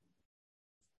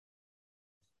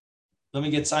 Let me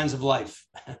get signs of life.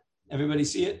 Everybody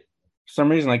see it? For some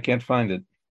reason, I can't find it.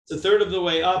 It's a third of the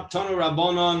way up. Tanu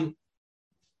Rabbonon.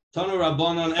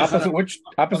 Opposite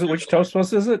which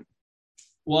Tosfos is it?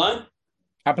 What?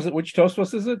 Opposite which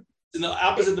Tosfos is it? In the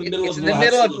opposite the middle it's of in the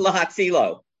middle of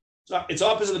Lahatzilo. So it's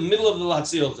opposite the middle of the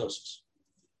Lahatzilo Tosfos.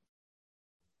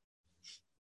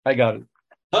 I got it.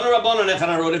 Tanu Rabbonon echad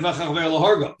harodef achar chaver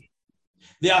lahorgo.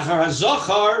 The achar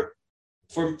hazachar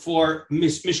for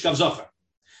mishkav zachar.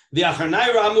 The achar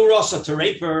naira amurasa to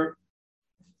rape her.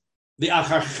 The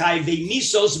achar chayve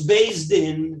misos based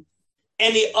in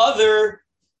any other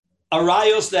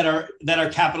arayos that are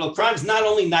capital crimes, not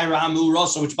only naira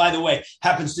amurasa, which by the way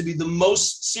happens to be the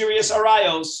most serious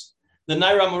arayos. The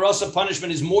naira amurasa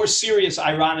punishment is more serious,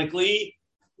 ironically,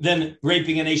 than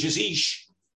raping an ashes ish.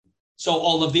 So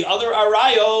all of the other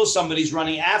arayos, somebody's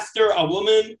running after a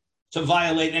woman to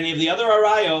violate any of the other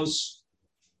arayos.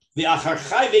 The achar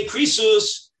chayve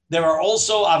krisus. There are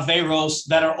also averos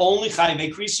that are only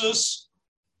chayve krisus,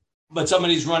 but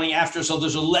somebody's running after, so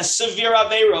there's a less severe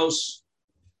averos.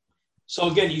 So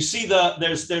again, you see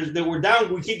we're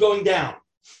down. We keep going down.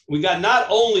 We got not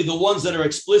only the ones that are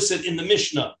explicit in the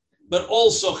Mishnah, but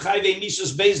also chayve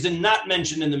misus beis din not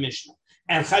mentioned in the Mishnah,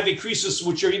 and chayve krisus,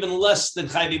 which are even less than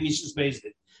chayve misus beis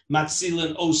din.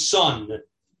 Matzilin osan.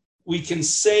 We can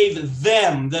save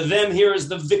them. The them here is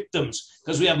the victims,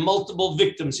 because we have multiple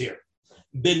victims here.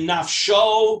 Bin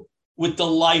nafsho, with the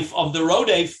life of the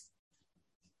rodef.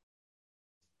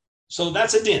 So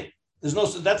that's a din.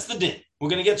 That's the din. We're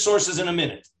going to get sources in a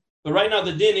minute. But right now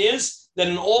the din is that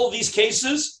in all these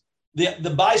cases,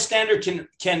 the bystander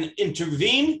can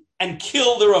intervene and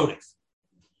kill the rodef.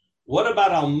 What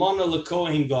about almana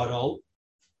lekohen gadol,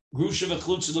 grusha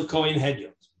v'chlutza lekohen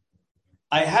hedyot?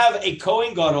 I have a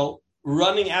Kohen Gadol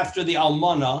running after the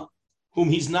Almana, whom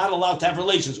he's not allowed to have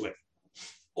relations with.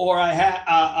 Or I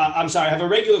have a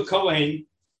regular Kohen.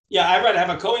 Yeah, I have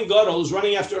a Kohen Gadol who's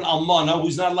running after an Almana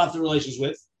who's not allowed to have relations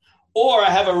with. Or I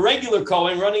have a regular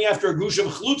Kohen running after a Grusha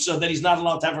V'chlutza that he's not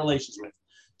allowed to have relations with.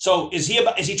 So is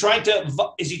he trying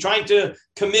to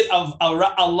commit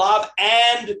a lav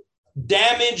and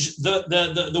damage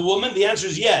the woman? The answer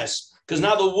is yes, because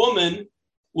now the woman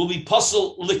will be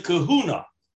puzzle likahuna.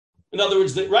 In other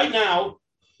words, right now,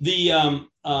 the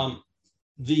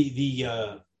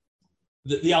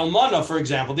almana, for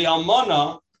example, the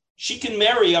almana, she can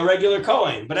marry a regular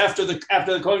Kohen, but after the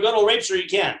Kohen Gadol rapes her, he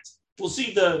can't. We'll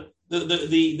see the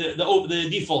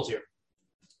default here.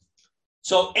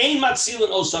 So ein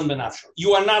matzilin osan benafsho.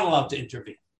 You are not allowed to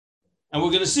intervene, and we're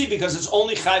going to see because it's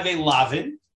only chayve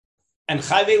lavin, and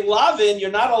chayve lavin,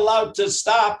 you're not allowed to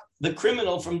stop the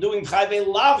criminal from doing chayve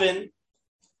lavin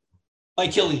by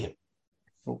killing him.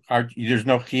 There's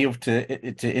no chiyuv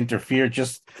to interfere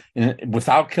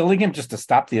without killing him, just to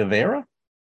stop the avera?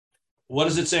 What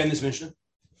does it say in this Mishnah?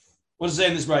 What does it say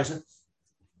in this brisa?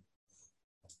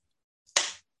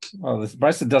 Well, this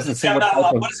brisa doesn't say what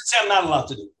does it say I'm not allowed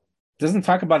to do? It doesn't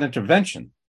talk about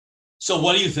intervention. So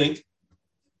what do you think?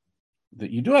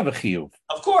 That you do have a chiyuv.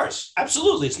 Of course,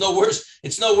 absolutely. It's no worse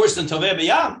than tovei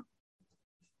b'yam.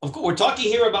 Of course, we're talking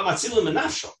here about matzilim and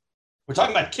nafsho. We're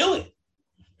talking about killing.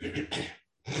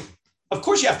 Of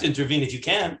course, you have to intervene if you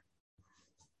can.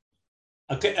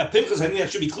 Okay, Pinchas, I think that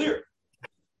should be clear.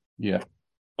 Yeah.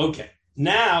 Okay.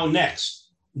 Now, next,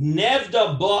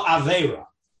 nevda bo avera.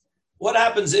 What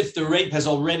happens if the rape has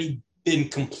already been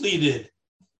completed?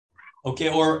 Okay,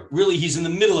 or really he's in the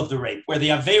middle of the rape, where the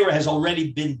avera has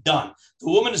already been done.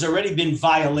 The woman has already been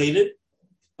violated,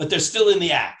 but they're still in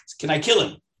the act. Can I kill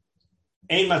him?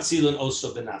 Ein matzilin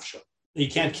oso benafsho. You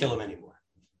can't kill him anymore.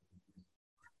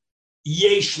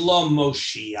 Yesh lo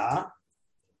moshia.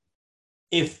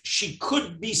 If she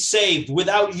could be saved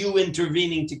without you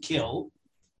intervening to kill,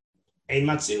 ein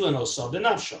matzilin oso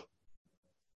benafsho.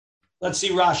 Let's see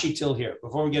Rashi till here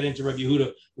before we get into Rabbi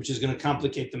Yehuda, which is going to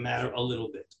complicate the matter a little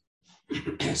bit.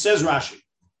 Says Rashi.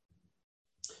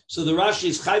 So the Rashi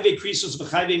is chayve krisus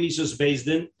v'chayve misus beis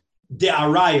din de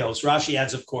arayos. Rashi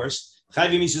adds, of course,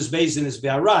 chayve misus beis din is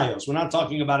be'arayos. We're not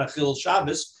talking about a chil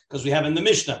Shabbos because we have in the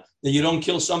Mishnah that you don't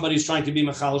kill somebody who's trying to be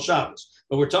mechal Shabbos.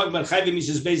 But we're talking about chayve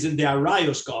misus beis din de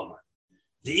arayos kamar.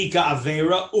 The ika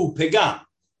avera u pegam.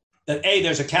 That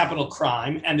there's a capital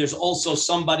crime and there's also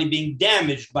somebody being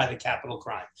damaged by the capital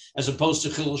crime, as opposed to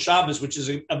chil Shabbos, which is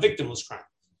a victimless crime.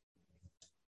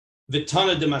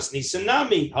 Vitana de masnisa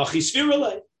nami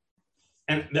hachisvirale.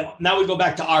 And now we go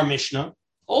back to our Mishnah.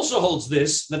 Also holds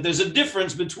this, that there's a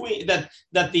difference between that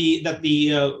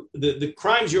the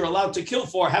crimes you're allowed to kill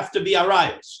for have to be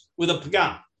arayos with a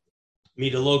pagam.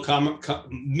 Midalo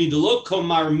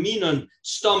komar minon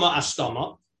stoma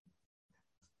astoma.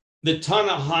 The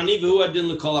Tana Hani V'hu Adin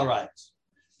L'Kol Harayos.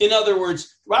 In other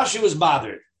words, Rashi was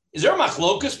bothered. Is there a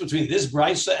machlokus between this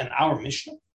brisa and our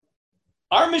Mishnah?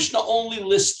 Our Mishnah only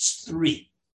lists 3.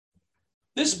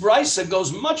 This brisa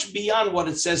goes much beyond what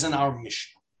it says in our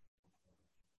Mishnah.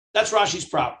 That's Rashi's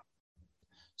problem.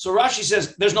 So Rashi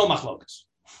says there's no machlokus.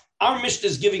 Our Mishnah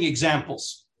is giving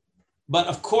examples. But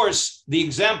of course, the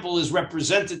example is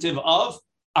representative of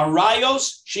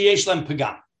arayos sheyesh lem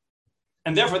pagam.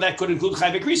 And therefore that could include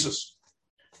chayve krisus.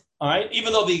 All right,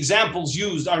 even though the examples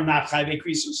used are not chayve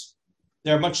krisus,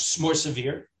 they're much more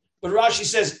severe. But Rashi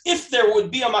says if there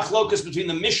would be a machlokus between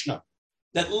the Mishnah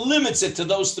that limits it to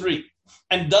those 3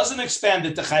 and doesn't expand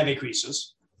it to chayve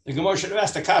krisus, the Gemara should have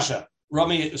asked Akasha,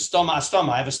 Rami stoma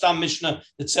astoma. I have a stam Mishnah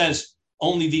that says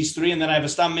only these 3, and then I have a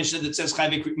stam Mishnah that says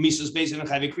chayve misus based on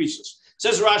chayve krisus.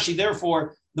 Says Rashi,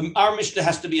 therefore, our Mishnah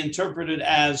has to be interpreted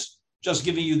as just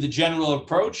giving you the general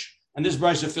approach, and this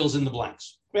brisa fills in the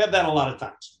blanks. We have that a lot of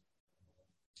times.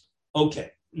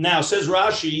 Okay, now says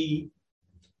Rashi,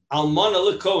 Almana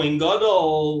lekohen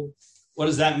gadol. What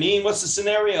does that mean? What's the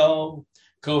scenario?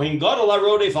 Kohen gadol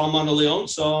arodef almana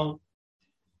leonsa.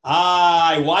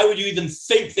 Why would you even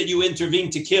think that you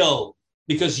intervene to kill?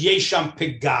 Because yesham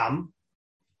pegam.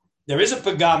 There is a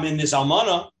pegam in this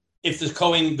almana. If the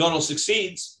Kohen Gadol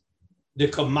succeeds, the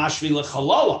Kamashvi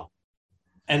lechalala,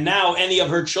 and now any of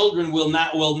her children will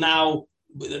now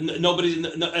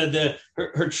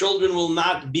her children will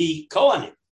not be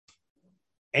Kohanim.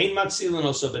 Ein matzilin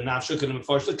also benafsho can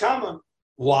enforce the kama.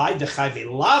 Why the chayve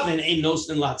lavin ain't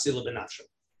nosin latzila benafsho?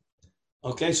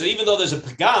 Okay, so even though there's a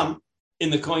pagam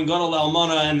in the Kohen Gadol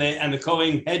almana and the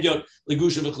Kohen Hedyot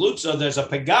legusha v'chlutza, there's a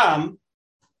pagam.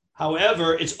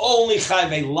 However, it's only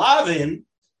chayve lavin.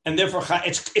 And therefore,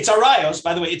 it's arayos.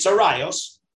 By the way, it's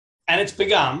arayos, and it's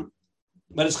pegam,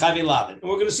 but it's chavi lavin. And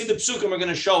we're going to see the psukim are going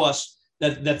to show us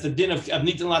that the din of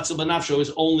nitin latzil benafsho is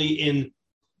only in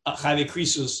chavi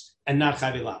krisus and not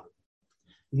chavi lavin.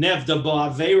 Nevda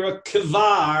ba'avera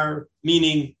kivar,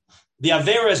 meaning the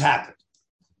avera has happened.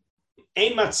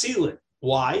 Ein matzilin.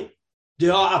 Why?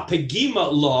 The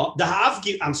ha'avgima law.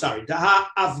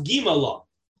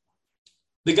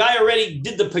 The guy already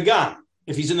did the pegam.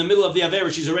 If he's in the middle of the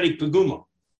Avera, she's already Peguma.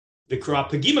 Vikra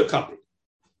Pegima Kapi.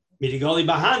 Midigali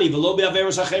Bahani, Velo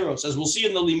Beaveros Acheros. As we'll see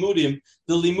in the Limudim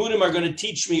are going to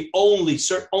teach me only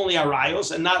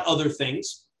Arayos and not other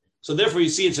things. So therefore, you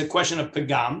see, it's a question of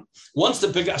Pegam. Once the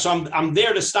Pegam, so I'm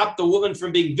there to stop the woman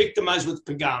from being victimized with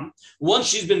Pegam. Once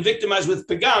she's been victimized with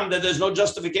Pegam, then there's no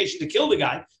justification to kill the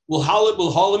guy. We'll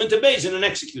haul him into Beis and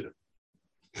execute him.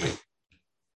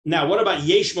 Now, what about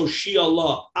Yesh Moshi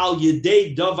Allah al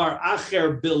Yedei Davar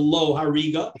Acher Below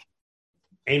Hariga?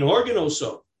 Ein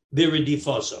Horganoso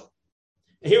Biridifoso.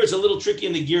 Here it's a little tricky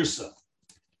in the Girsa.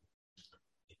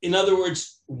 In other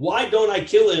words, why don't I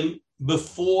kill him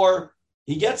before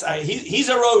he gets? He's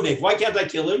a rodek. Why can't I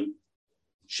kill him?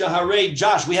 Shaharei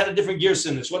Josh. We had a different Girsa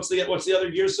in this. What's the other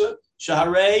Girsa?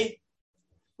 Shaharei.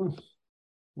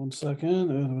 1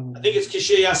 second. I think it's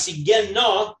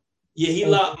Kishayasigena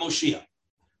Yehila Moshiach.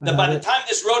 That by the time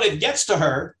this rodef gets to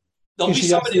her, there'll be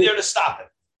somebody there to stop it.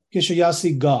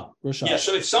 Kishayasi ga. Yeah,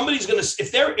 so if somebody's going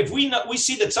to, if we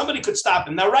see that somebody could stop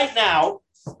him. Now, right now,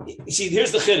 you see,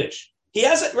 here's the chiddush. He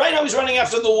has it right now. He's running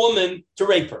after the woman to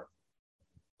rape her.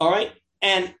 All right,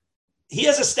 and he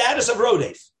has a status of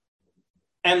rodef,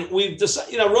 and we've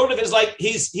decided, rodef is like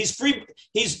he's free.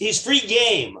 He's free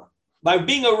game. By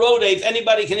being a rodef,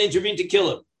 anybody can intervene to kill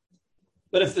him.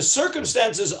 But if the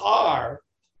circumstances are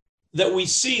that we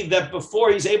see that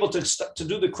before he's able to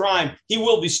do the crime, he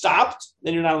will be stopped,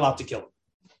 then you're not allowed to kill him.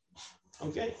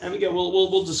 Okay, and again,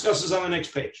 we'll discuss this on the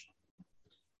next page.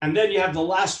 And then you have the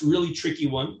last really tricky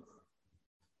one,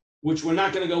 which we're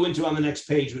not going to go into on the next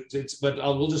page, but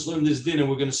we'll just learn this din and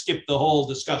we're going to skip the whole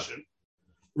discussion.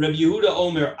 Rabbi Yehuda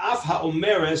Omer, Af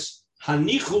ha'omeres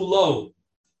hanichu lo.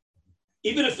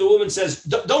 Even if the woman says,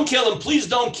 don't kill him, please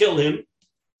don't kill him,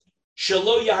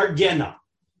 shelo yahargena.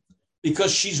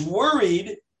 Because she's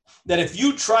worried that if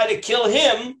you try to kill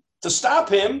him, to stop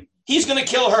him, he's going to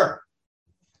kill her.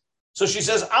 So she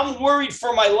says, I'm worried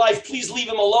for my life. Please leave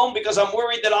him alone because I'm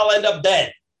worried that I'll end up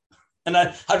dead. And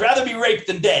I'd rather be raped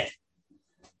than dead.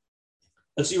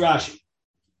 Let's see Rashi.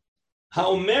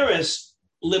 Haomeres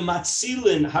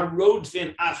lematzilin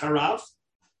harodfin acharav.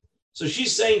 So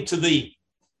she's saying to the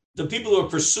people who are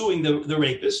pursuing the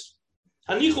rapist,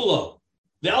 hanichulo,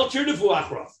 ve'al tirdefu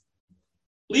acharav.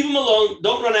 Leave him alone.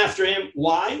 Don't run after him.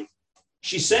 Why?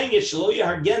 She's saying it. Shelo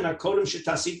yahargena kodem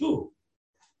shetasigu.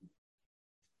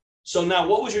 So now,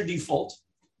 what was your default?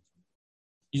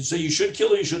 You say you should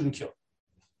kill or you shouldn't kill.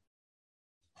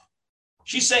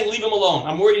 She's saying, leave him alone.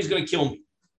 I'm worried he's going to kill me.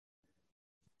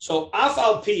 So Af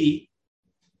al Pi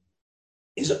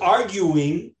is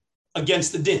arguing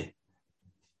against the din.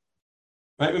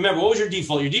 Right? Remember, what was your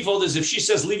default? Your default is if she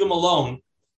says, leave him alone,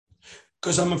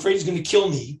 because I'm afraid he's going to kill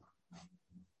me.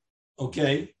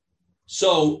 Okay?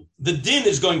 So the din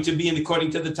is going to be, and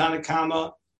according to the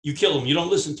Tanakama, you kill him. You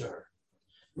don't listen to her.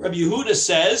 Rabbi Yehuda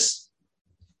says,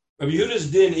 Rabbi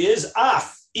Yehuda's din is,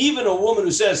 even a woman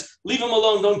who says, leave him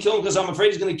alone, don't kill him because I'm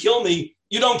afraid he's going to kill me,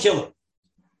 you don't kill him.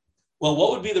 Well,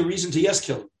 what would be the reason to yes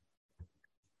kill him?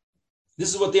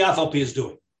 This is what the Afalpi is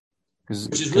doing,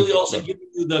 which is really also giving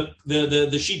you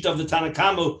the sheet of the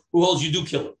Tanakama who holds you do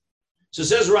kill him. So it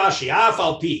says Rashi,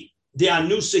 Afalpi de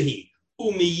anusahi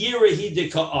umiyirahi de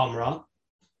ka'amra.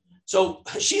 So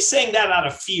she's saying that out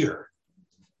of fear.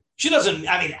 She doesn't,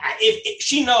 if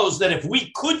she knows that if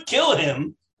we could kill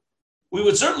him, she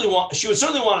would certainly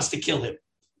want us to kill him.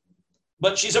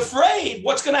 But she's afraid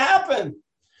what's going to happen.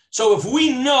 So if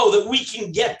we know that we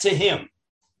can get to him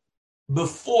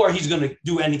before he's going to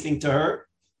do anything to her,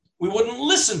 we wouldn't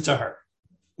listen to her.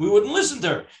 We wouldn't listen to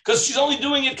her because she's only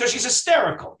doing it because she's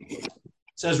hysterical.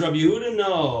 Says Rabbi Yehuda,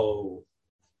 no.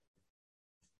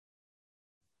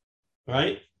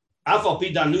 Right? Afal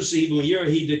pi danusi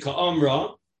yirahi de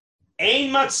ka'amra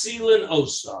ein matzilin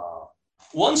osa.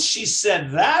 Once she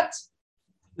said that,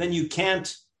 then you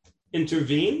can't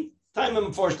intervene. Time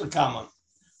and force the common.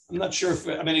 I'm not sure if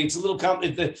it's a little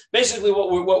complicated. Basically, what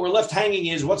we're left hanging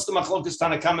is what's the machlokas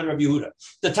Tanakama and Rabbi Yehuda.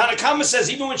 The Tanakama says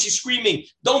even when she's screaming,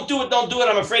 "Don't do it, don't do it!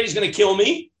 I'm afraid he's going to kill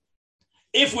me."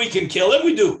 If we can kill him,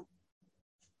 we do.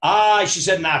 She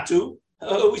said not to.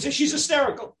 We say she's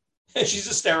hysterical. She's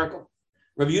hysterical.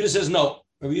 Rabbi Yehuda says no.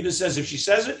 Rabbi Yehuda says if she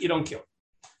says it, you don't kill.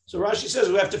 So Rashi says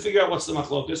we have to figure out what's the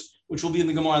machlokas, which will be in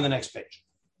the Gemara on the next page.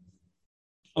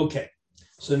 Okay,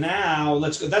 so now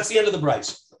let's go. That's the end of the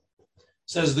Bryce.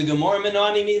 Says the Gemara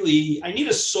Menani Mili. I need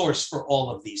a source for all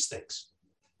of these things.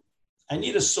 I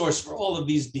need a source for all of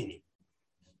these dinim.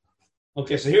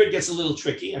 Okay, so here it gets a little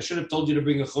tricky. I should have told you to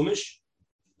bring a chumash,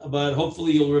 but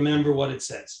hopefully you'll remember what it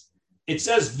says. It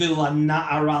says Vila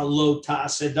Na'ara lo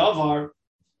ta'aseh davar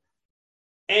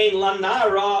ein la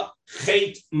na'ara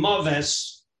chet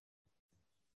maves.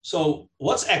 So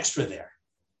what's extra there?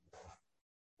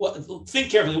 Think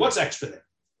carefully. What's extra there?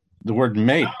 The word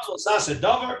mate.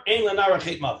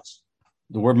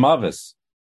 The word mavis.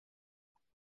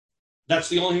 That's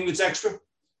the only thing that's extra?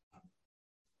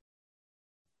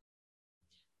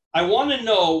 I want to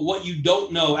know what you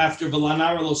don't know after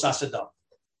Velanara lo sasedavar.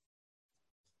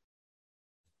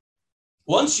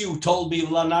 Once you told me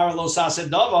Velanara lo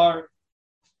sasedavar,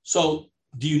 so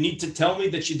do you need to tell me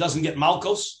that she doesn't get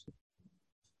malkos?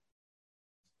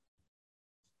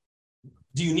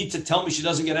 Do you need to tell me she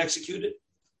doesn't get executed?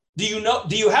 Do you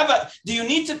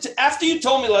need to, after you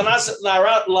told me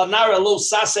lanara lo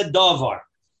sased davar,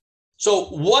 so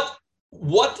what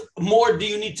more do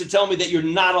you need to tell me that you're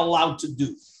not allowed to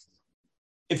do?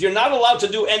 If you're not allowed to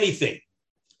do anything,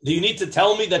 do you need to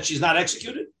tell me that she's not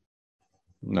executed?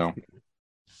 No.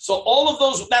 So all of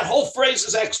those, that whole phrase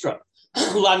is extra.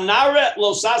 Lanara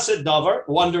lo sased davar,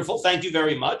 wonderful, thank you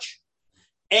very much.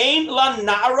 Ein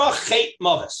lanara chet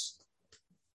mavis.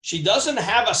 She doesn't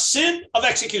have a sin of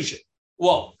execution.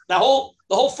 Whoa, the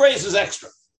whole phrase is extra.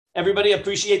 Everybody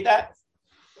appreciate that?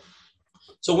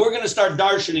 So we're going to start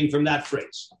darshaning from that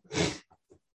phrase.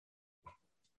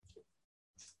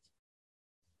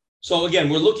 So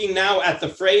again, we're looking now at the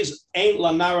phrase Ein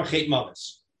la na'ar chet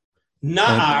mavis.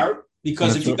 Na'ar,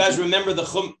 because if you guys remember the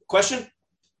question?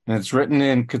 And it's written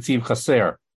in Ketziv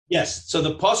Chaser. Yes, so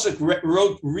the pasuk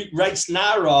writes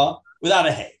na'ara without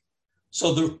a hey.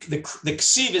 So the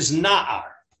ksiv is na'ar,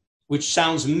 which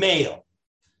sounds male.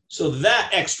 So that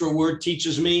extra word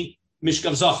teaches me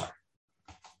mishkav zachar.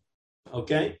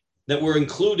 Okay? That we're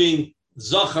including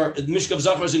zachar, mishkav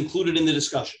zachar is included in the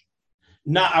discussion.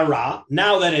 Na'ara,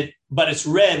 but it's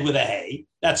read with a hey,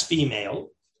 that's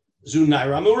female. Zu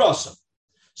naira murasa.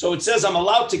 So it says I'm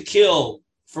allowed to kill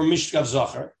for mishkav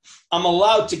zachar. I'm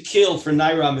allowed to kill for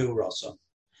naira murasa.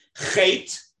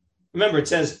 Chet. Remember, it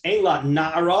says, Ein la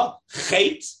na'ara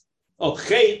chet. Oh,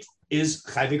 chet is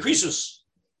chayve krisus.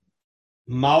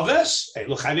 Malves,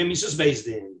 lo chayve misus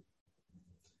bezdin.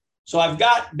 So I've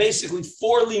got basically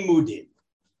 4 limudim.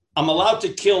 I'm allowed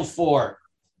to kill for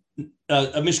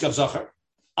a mishkav zachar.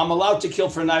 I'm allowed to kill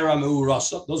for naira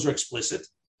me'urasa. Those are explicit.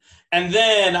 And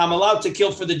then I'm allowed to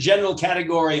kill for the general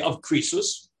category of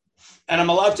krisus. And I'm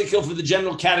allowed to kill for the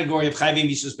general category of chayve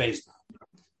misus bezdin.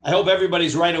 I hope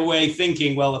everybody's right away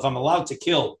thinking, well, if I'm allowed to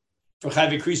kill for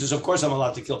chayve krisus, of course I'm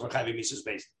allowed to kill for chayve misus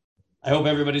bezdin. I hope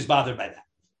everybody's bothered by that.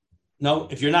 No,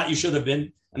 if you're not, you should have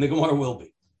been, and the Gemara will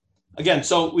be. Again,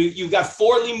 so you've got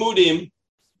 4 limudim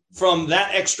from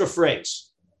that extra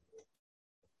phrase.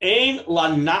 Ein la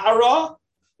na'ara,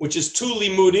 which is 2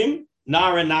 limudim,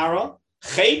 nara,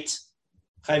 chet,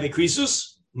 chayve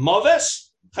krisus,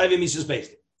 moves, chayve misus beis.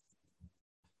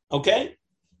 Okay?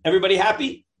 Everybody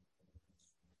happy?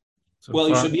 So well,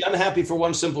 you should be unhappy for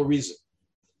one simple reason.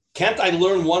 Can't I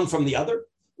learn one from the other?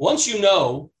 Once you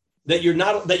know that you're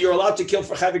allowed to kill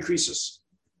for chayve krisus,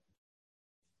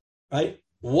 right?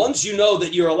 Once you know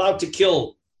that you're allowed to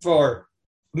kill for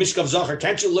Mishkav Zachar,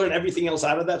 can't you learn everything else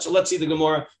out of that? So let's see, the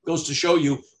Gemara goes to show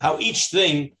you how each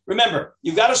thing, remember,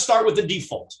 you've got to start with the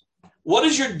default. What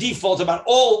is your default about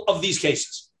all of these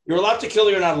cases? You're allowed to kill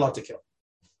or you're not allowed to kill?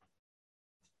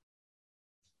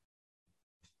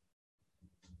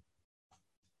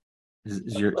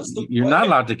 You're not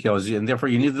allowed to kill, and therefore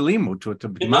you need the limud to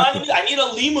be. I need a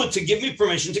limud to give me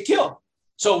permission to kill.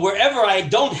 So wherever I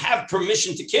don't have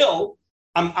permission to kill,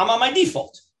 I'm on my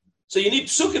default. So you need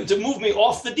psukim to move me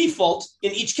off the default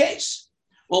in each case.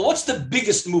 Well, what's the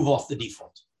biggest move off the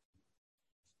default?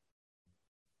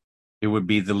 It would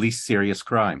be the least serious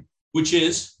crime. Which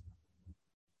is?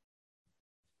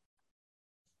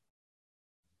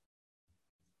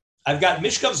 I've got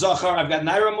Mishkav Zachar, I've got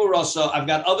Naira Murasa, I've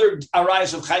got other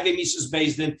arayas of Chayve Mises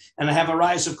Bezdin, and I have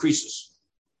arayas of Krisus.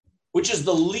 Which is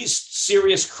the least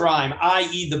serious crime,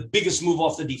 i.e. the biggest move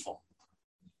off the default?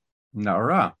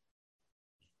 Nara.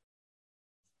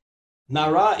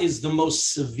 Nara is the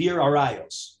most severe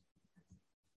arayos.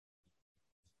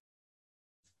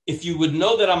 If you would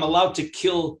know that I'm allowed to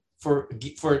kill for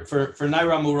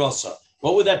Naira Murasa,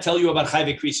 what would that tell you about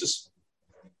Chayve Krisus?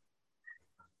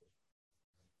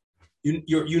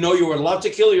 You know you were allowed to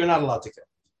kill or you're not allowed to kill?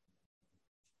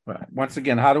 Right. Once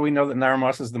again, how do we know that Naira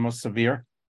Murasa is the most severe?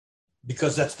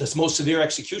 Because that's the most severe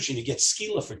execution. You get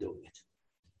skila for doing it.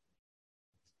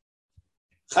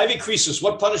 Chayve Krisus.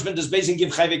 What punishment does Beis Din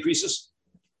give Chayve Krisus?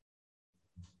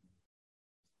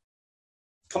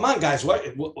 Come on, guys. What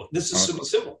this is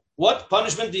simple. What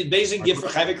punishment did Beis Din give for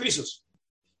Chayve Krisus?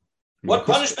 What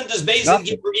punishment does Beis Din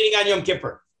give for eating on Yom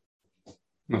Kippur?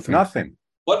 Nothing.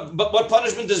 What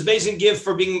punishment does Beis Din give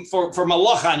for being for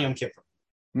Malacha on Yom Kippur?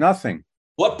 Nothing.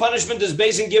 What punishment does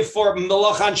Beis Din give for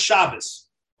Malacha on Shabbos?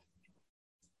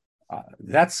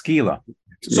 That's skila.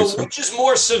 So which is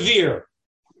more severe?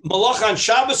 Malacha on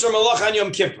Shabbos or Malacha on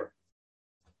Yom Kippur?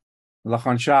 Malacha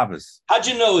on Shabbos. How'd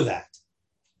you know that?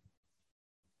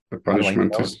 The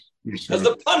punishment is... Because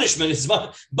the punishment is...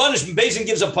 Beis Din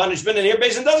gives a punishment, and here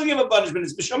Beis Din doesn't give a punishment.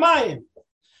 It's b'shamayim.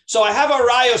 So I have a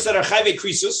rayos that are chayve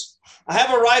krisus. I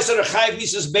have a rayos that are chayv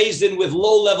misas Beis Din with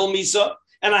low-level misa,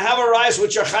 and I have a rayos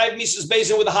which are chayv misas Beis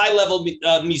Din with a high-level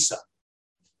misa.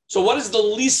 So what is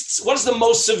the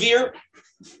most severe?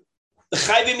 The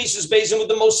chayve misas Beis Din with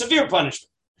the most severe punishment.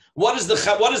 What is the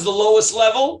lowest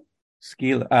level?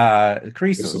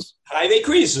 Krisus. Chayve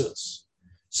krisus.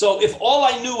 So if all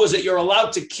I knew was that you're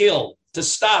allowed to kill to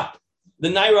stop the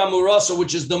Naira Murasa,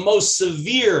 which is the most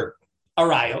severe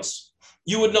arayos,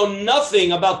 you would know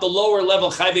nothing about the lower level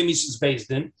Chayve Misas Beis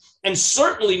Din, and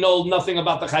certainly know nothing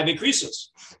about the Chayve Krisus.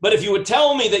 But if you would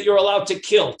tell me that you're allowed to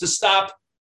kill to stop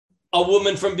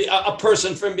a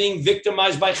person from being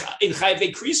victimized in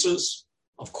Chayve Krisus,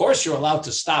 of course you're allowed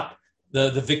to stop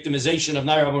the victimization of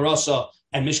Naira Murasa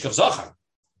and Mishkav Zachar.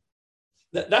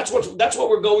 That's what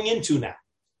we're going into now.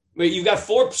 You've got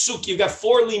 4 psuk, you've got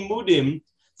 4 limudim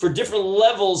for different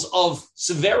levels of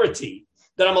severity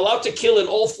that I'm allowed to kill in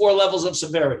all 4 levels of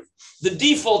severity. The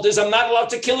default is I'm not allowed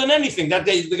to kill in anything. That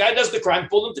day, the guy does the crime,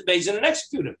 pull him to Beis Din and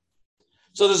execute him.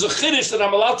 So there's a chiddush that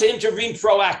I'm allowed to intervene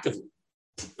proactively,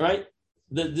 right?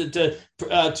 To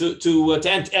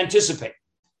anticipate.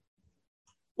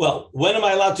 Well, when am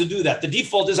I allowed to do that? The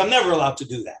default is I'm never allowed to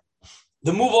do that.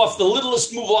 The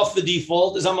littlest move off the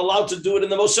default is I'm allowed to do it in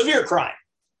the most severe crime.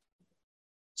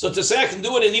 So to say I can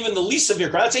do it in even the least severe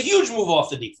crime, that's a huge move off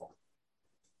the default.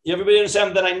 Everybody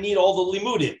understand that I need all the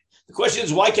limudim. The question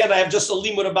is, why can't I have just a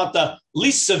limud about the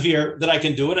least severe that I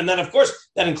can do it? And then, of course,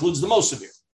 that includes the most severe.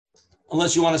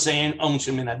 Unless you want to say,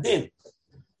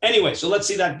 anyway, so let's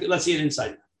see it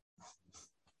inside.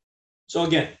 So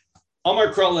again,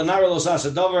 Amar Kral Lanara Los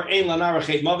Asadavar, Ein Lanara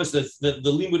Chet Mavis, the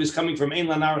limud is coming from Ein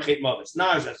Lanara Chet Mavis.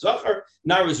 Nar Zachar,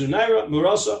 Nar Zunaira,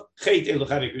 Murasa, Chet Elu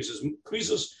Chayve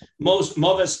Krisus, most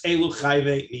Mavis Elu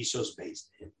Chayve Misos Beis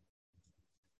Din.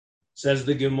 Says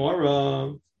the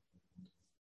Gemara,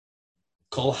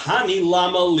 Kolhani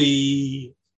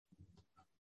Lamali.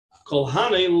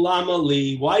 Kolhani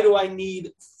Lamali. Why do I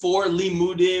need 4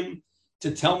 limudim to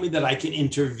tell me that I can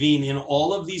intervene in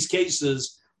all of these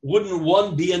cases? Wouldn't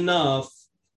one be enough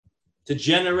to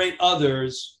generate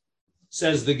others?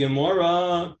 Says the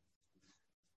Gemara,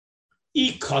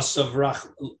 Ikasav Rach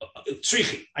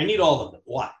Tzrichi. I need all of them.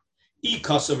 Why?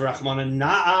 Ikasav Rachmana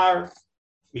Na'ar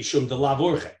Mishum de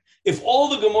Lavorche. If all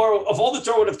the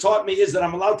Torah would have taught me is that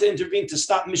I'm allowed to intervene to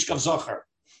stop Mishkav Zachar,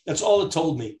 that's all it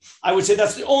told me, I would say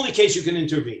that's the only case you can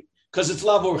intervene, because it's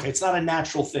Lavorche. It's not a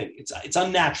natural thing. It's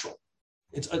unnatural.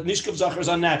 Mishkav Zachar is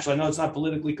unnatural. I know it's not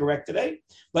politically correct today,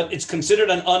 but it's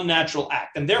considered an unnatural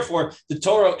act. And therefore, the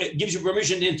Torah gives you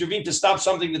permission to intervene to stop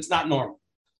something that's not normal.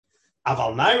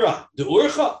 Aval Naira, the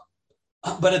Urcha.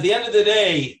 But at the end of the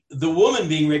day, the woman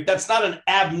being raped, that's not an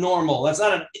abnormal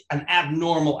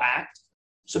act.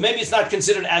 So maybe it's not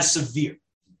considered as severe.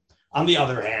 On the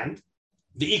other hand,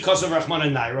 the Ikos of Rahman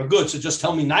and Naira, good. So just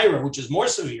tell me Naira, which is more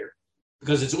severe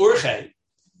because it's Urche,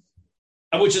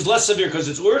 and which is less severe because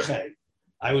it's Urche.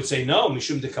 I would say no,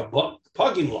 Mishum de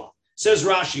Pagim law. Says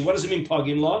Rashi, what does it mean,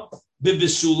 Pagim law?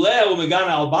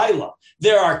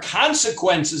 There are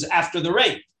consequences after the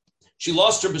rape. She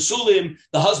lost her basulim.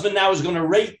 The husband now is going to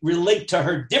relate to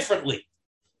her differently.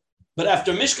 But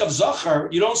after Mishkav Zachar,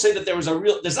 you don't say that there's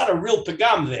not a real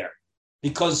pagam there,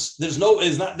 because there's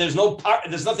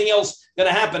nothing else going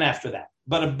to happen after that.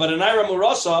 But a Naira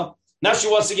Murasa, now she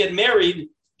wants to get married.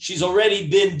 She's already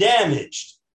been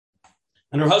damaged,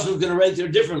 and her husband's going to relate to her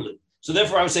differently. So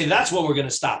therefore, I would say that's what we're going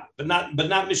to stop, but not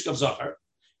Mishkav Zachar,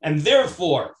 and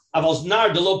therefore Avos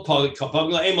Nar Delo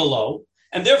Pagla Emalo,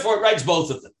 and therefore it writes both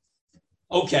of them.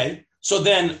 Okay, so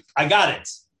then I got it.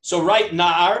 So write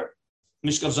Nar,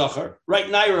 Mishkav Zachar, write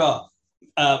Naira,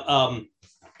 Naira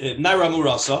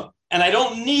Murasa, and I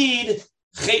don't need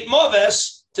Chet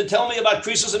Moves to tell me about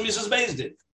Krisos and Mrs.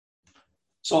 Bezdin.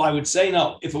 So I would say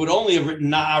no. If it would only have written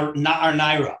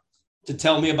Naira to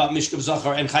tell me about Mishkav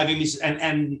Zachar and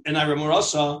Naira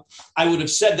Murasa, I would have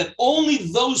said that only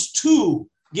those two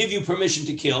give you permission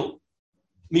to kill.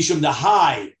 Mishum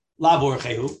Dahai Labor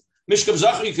Chehu. Mishkav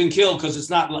Zachar you can kill because it's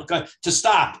not to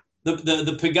stop the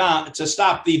pagam, to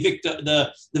stop the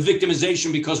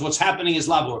victimization, because what's happening is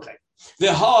laborche.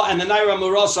 The ha and the Naira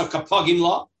Murasa kapagim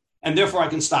law, and therefore I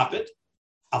can stop it.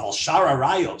 Aval shara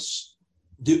rayos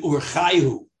the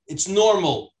urchayhu. It's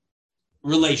normal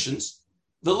relations.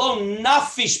 The lo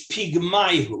nafish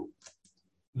pigmaihu.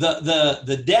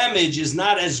 The damage is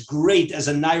not as great as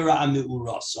a Naira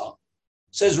Amiurasa.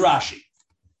 Says Rashi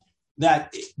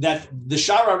that the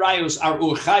shara rayos are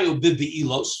urchayu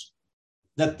bibi'ilos,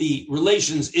 that the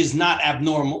relations is not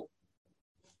abnormal,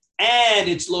 and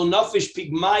it's lo nafish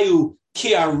pigmayu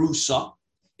kiarusa.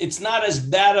 It's not as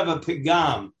bad of a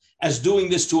pigam as doing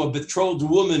this to a betrothed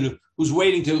woman who's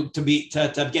waiting to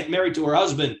get married to her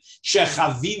husband.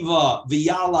 Shechaviva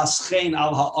v'yala schen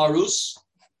al ha'arus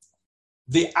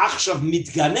v'achshav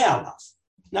mitganeh alav.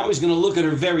 Now he's going to look at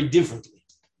her very differently.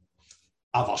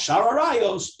 Aval shara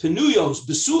rayos penuyos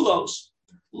besulos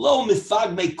lo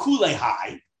mifagme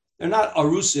kulehai. They're not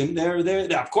arusim.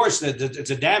 They're of course it's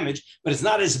a damage, but it's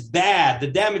not as bad. The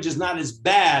damage is not as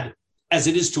bad as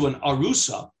it is to an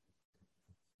arusa.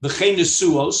 V'chein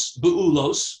nesuos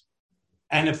beulos,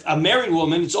 and if a married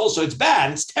woman, it's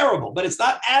bad. It's terrible, but it's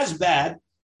not as bad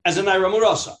as a Naira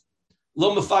Murasa.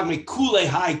 Lo mefagme kule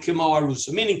hai kimo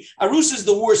arusa, meaning arusa is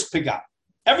the worst pigam.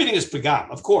 Everything is pigam,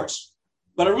 of course,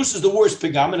 but arusa is the worst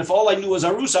pigam. And if all I knew was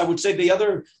arusa, I would say the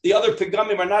other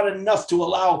pigamim are not enough to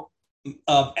allow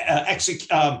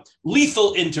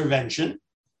lethal intervention,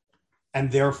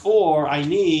 and therefore I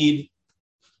need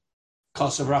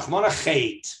kasav rachmana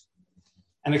chait.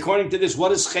 And according to this,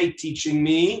 what is chait teaching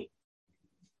me?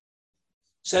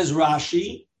 Says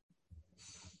Rashi.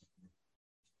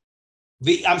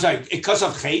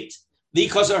 Kasav chait. The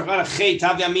kasav rachmana chait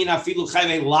havyamin afilu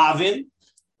chayve lavin.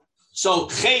 So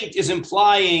chait is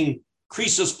implying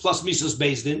krisos plus misos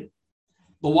bezdin.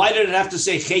 But why did it have to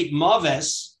say chait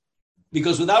maves?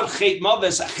 Because without chait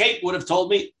maves, a chait would have told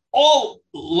me all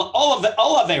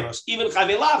averos, even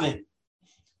chayve lavin.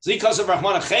 The kasav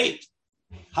rachmana chait.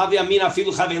 So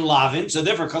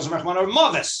therefore, because of Rahman or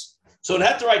Maves. So it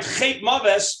had to write Chet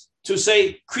Maves to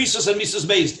say Krisos and Mises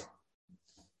Bezdin.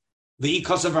 The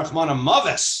because of Rahman or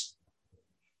Maves.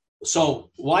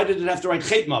 So why did it have to write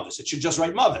Chet Maves? It should just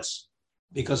write Maves.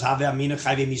 Because Have Amina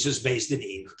Chayve Mises Bezdin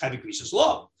in Chayve Krisos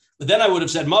law. But then I would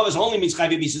have said Maves only means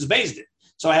Chayve Mises Bezdin.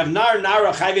 So I have Nara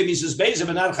Chayve Mises Bezdin,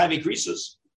 but not Chayve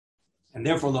Krisos. And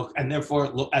therefore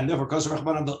because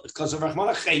of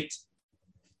Rahman Chet.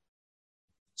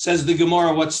 Says the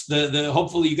Gemara, what's the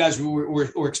hopefully you guys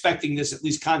were expecting this, at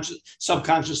least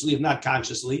subconsciously, if not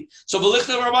consciously. So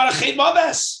v'lichta rabana chet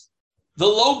maves, the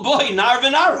low boy nar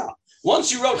v'nara.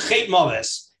 Once you wrote chet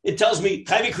maves, it tells me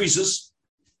chayve krisus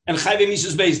and chayve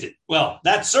misus bezdin. Well,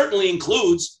 that certainly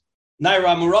includes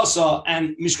Naira Murasa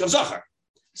and Mishkav Zachar.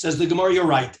 Says the Gemara, you're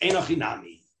right. Einach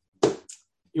hinami.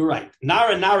 You're right.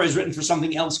 Nara is written for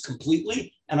something else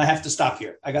completely, and I have to stop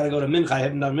here. I got to go to Mincha. I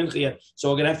haven't done Mincha yet, so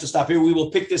we're going to have to stop here. We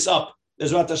will pick this up,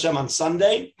 Bezrat Hashem, on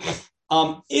Sunday.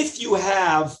 If you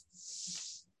have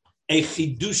a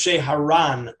Chidushe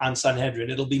Haran on Sanhedrin,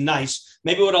 it'll be nice.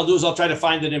 Maybe what I'll do is I'll try to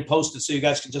find it and post it so you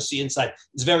guys can just see inside.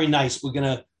 It's very nice.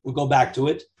 We'll go back to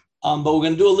it. But we're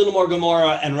going to do a little more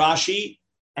Gemara and Rashi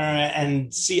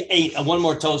and see one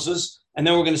more Tosas, and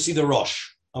then we're going to see the Rosh.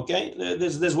 Okay,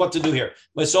 there's what to do here.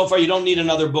 But so far, you don't need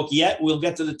another book yet. We'll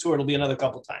get to the tour. It'll be another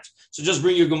couple times. So just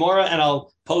bring your Gemara, and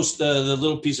I'll post the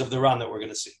little piece of the Ran that we're going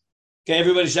to see. Okay,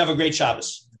 everybody should have a great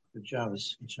Shabbos. Good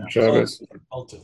Shabbos. Shabbos. All two.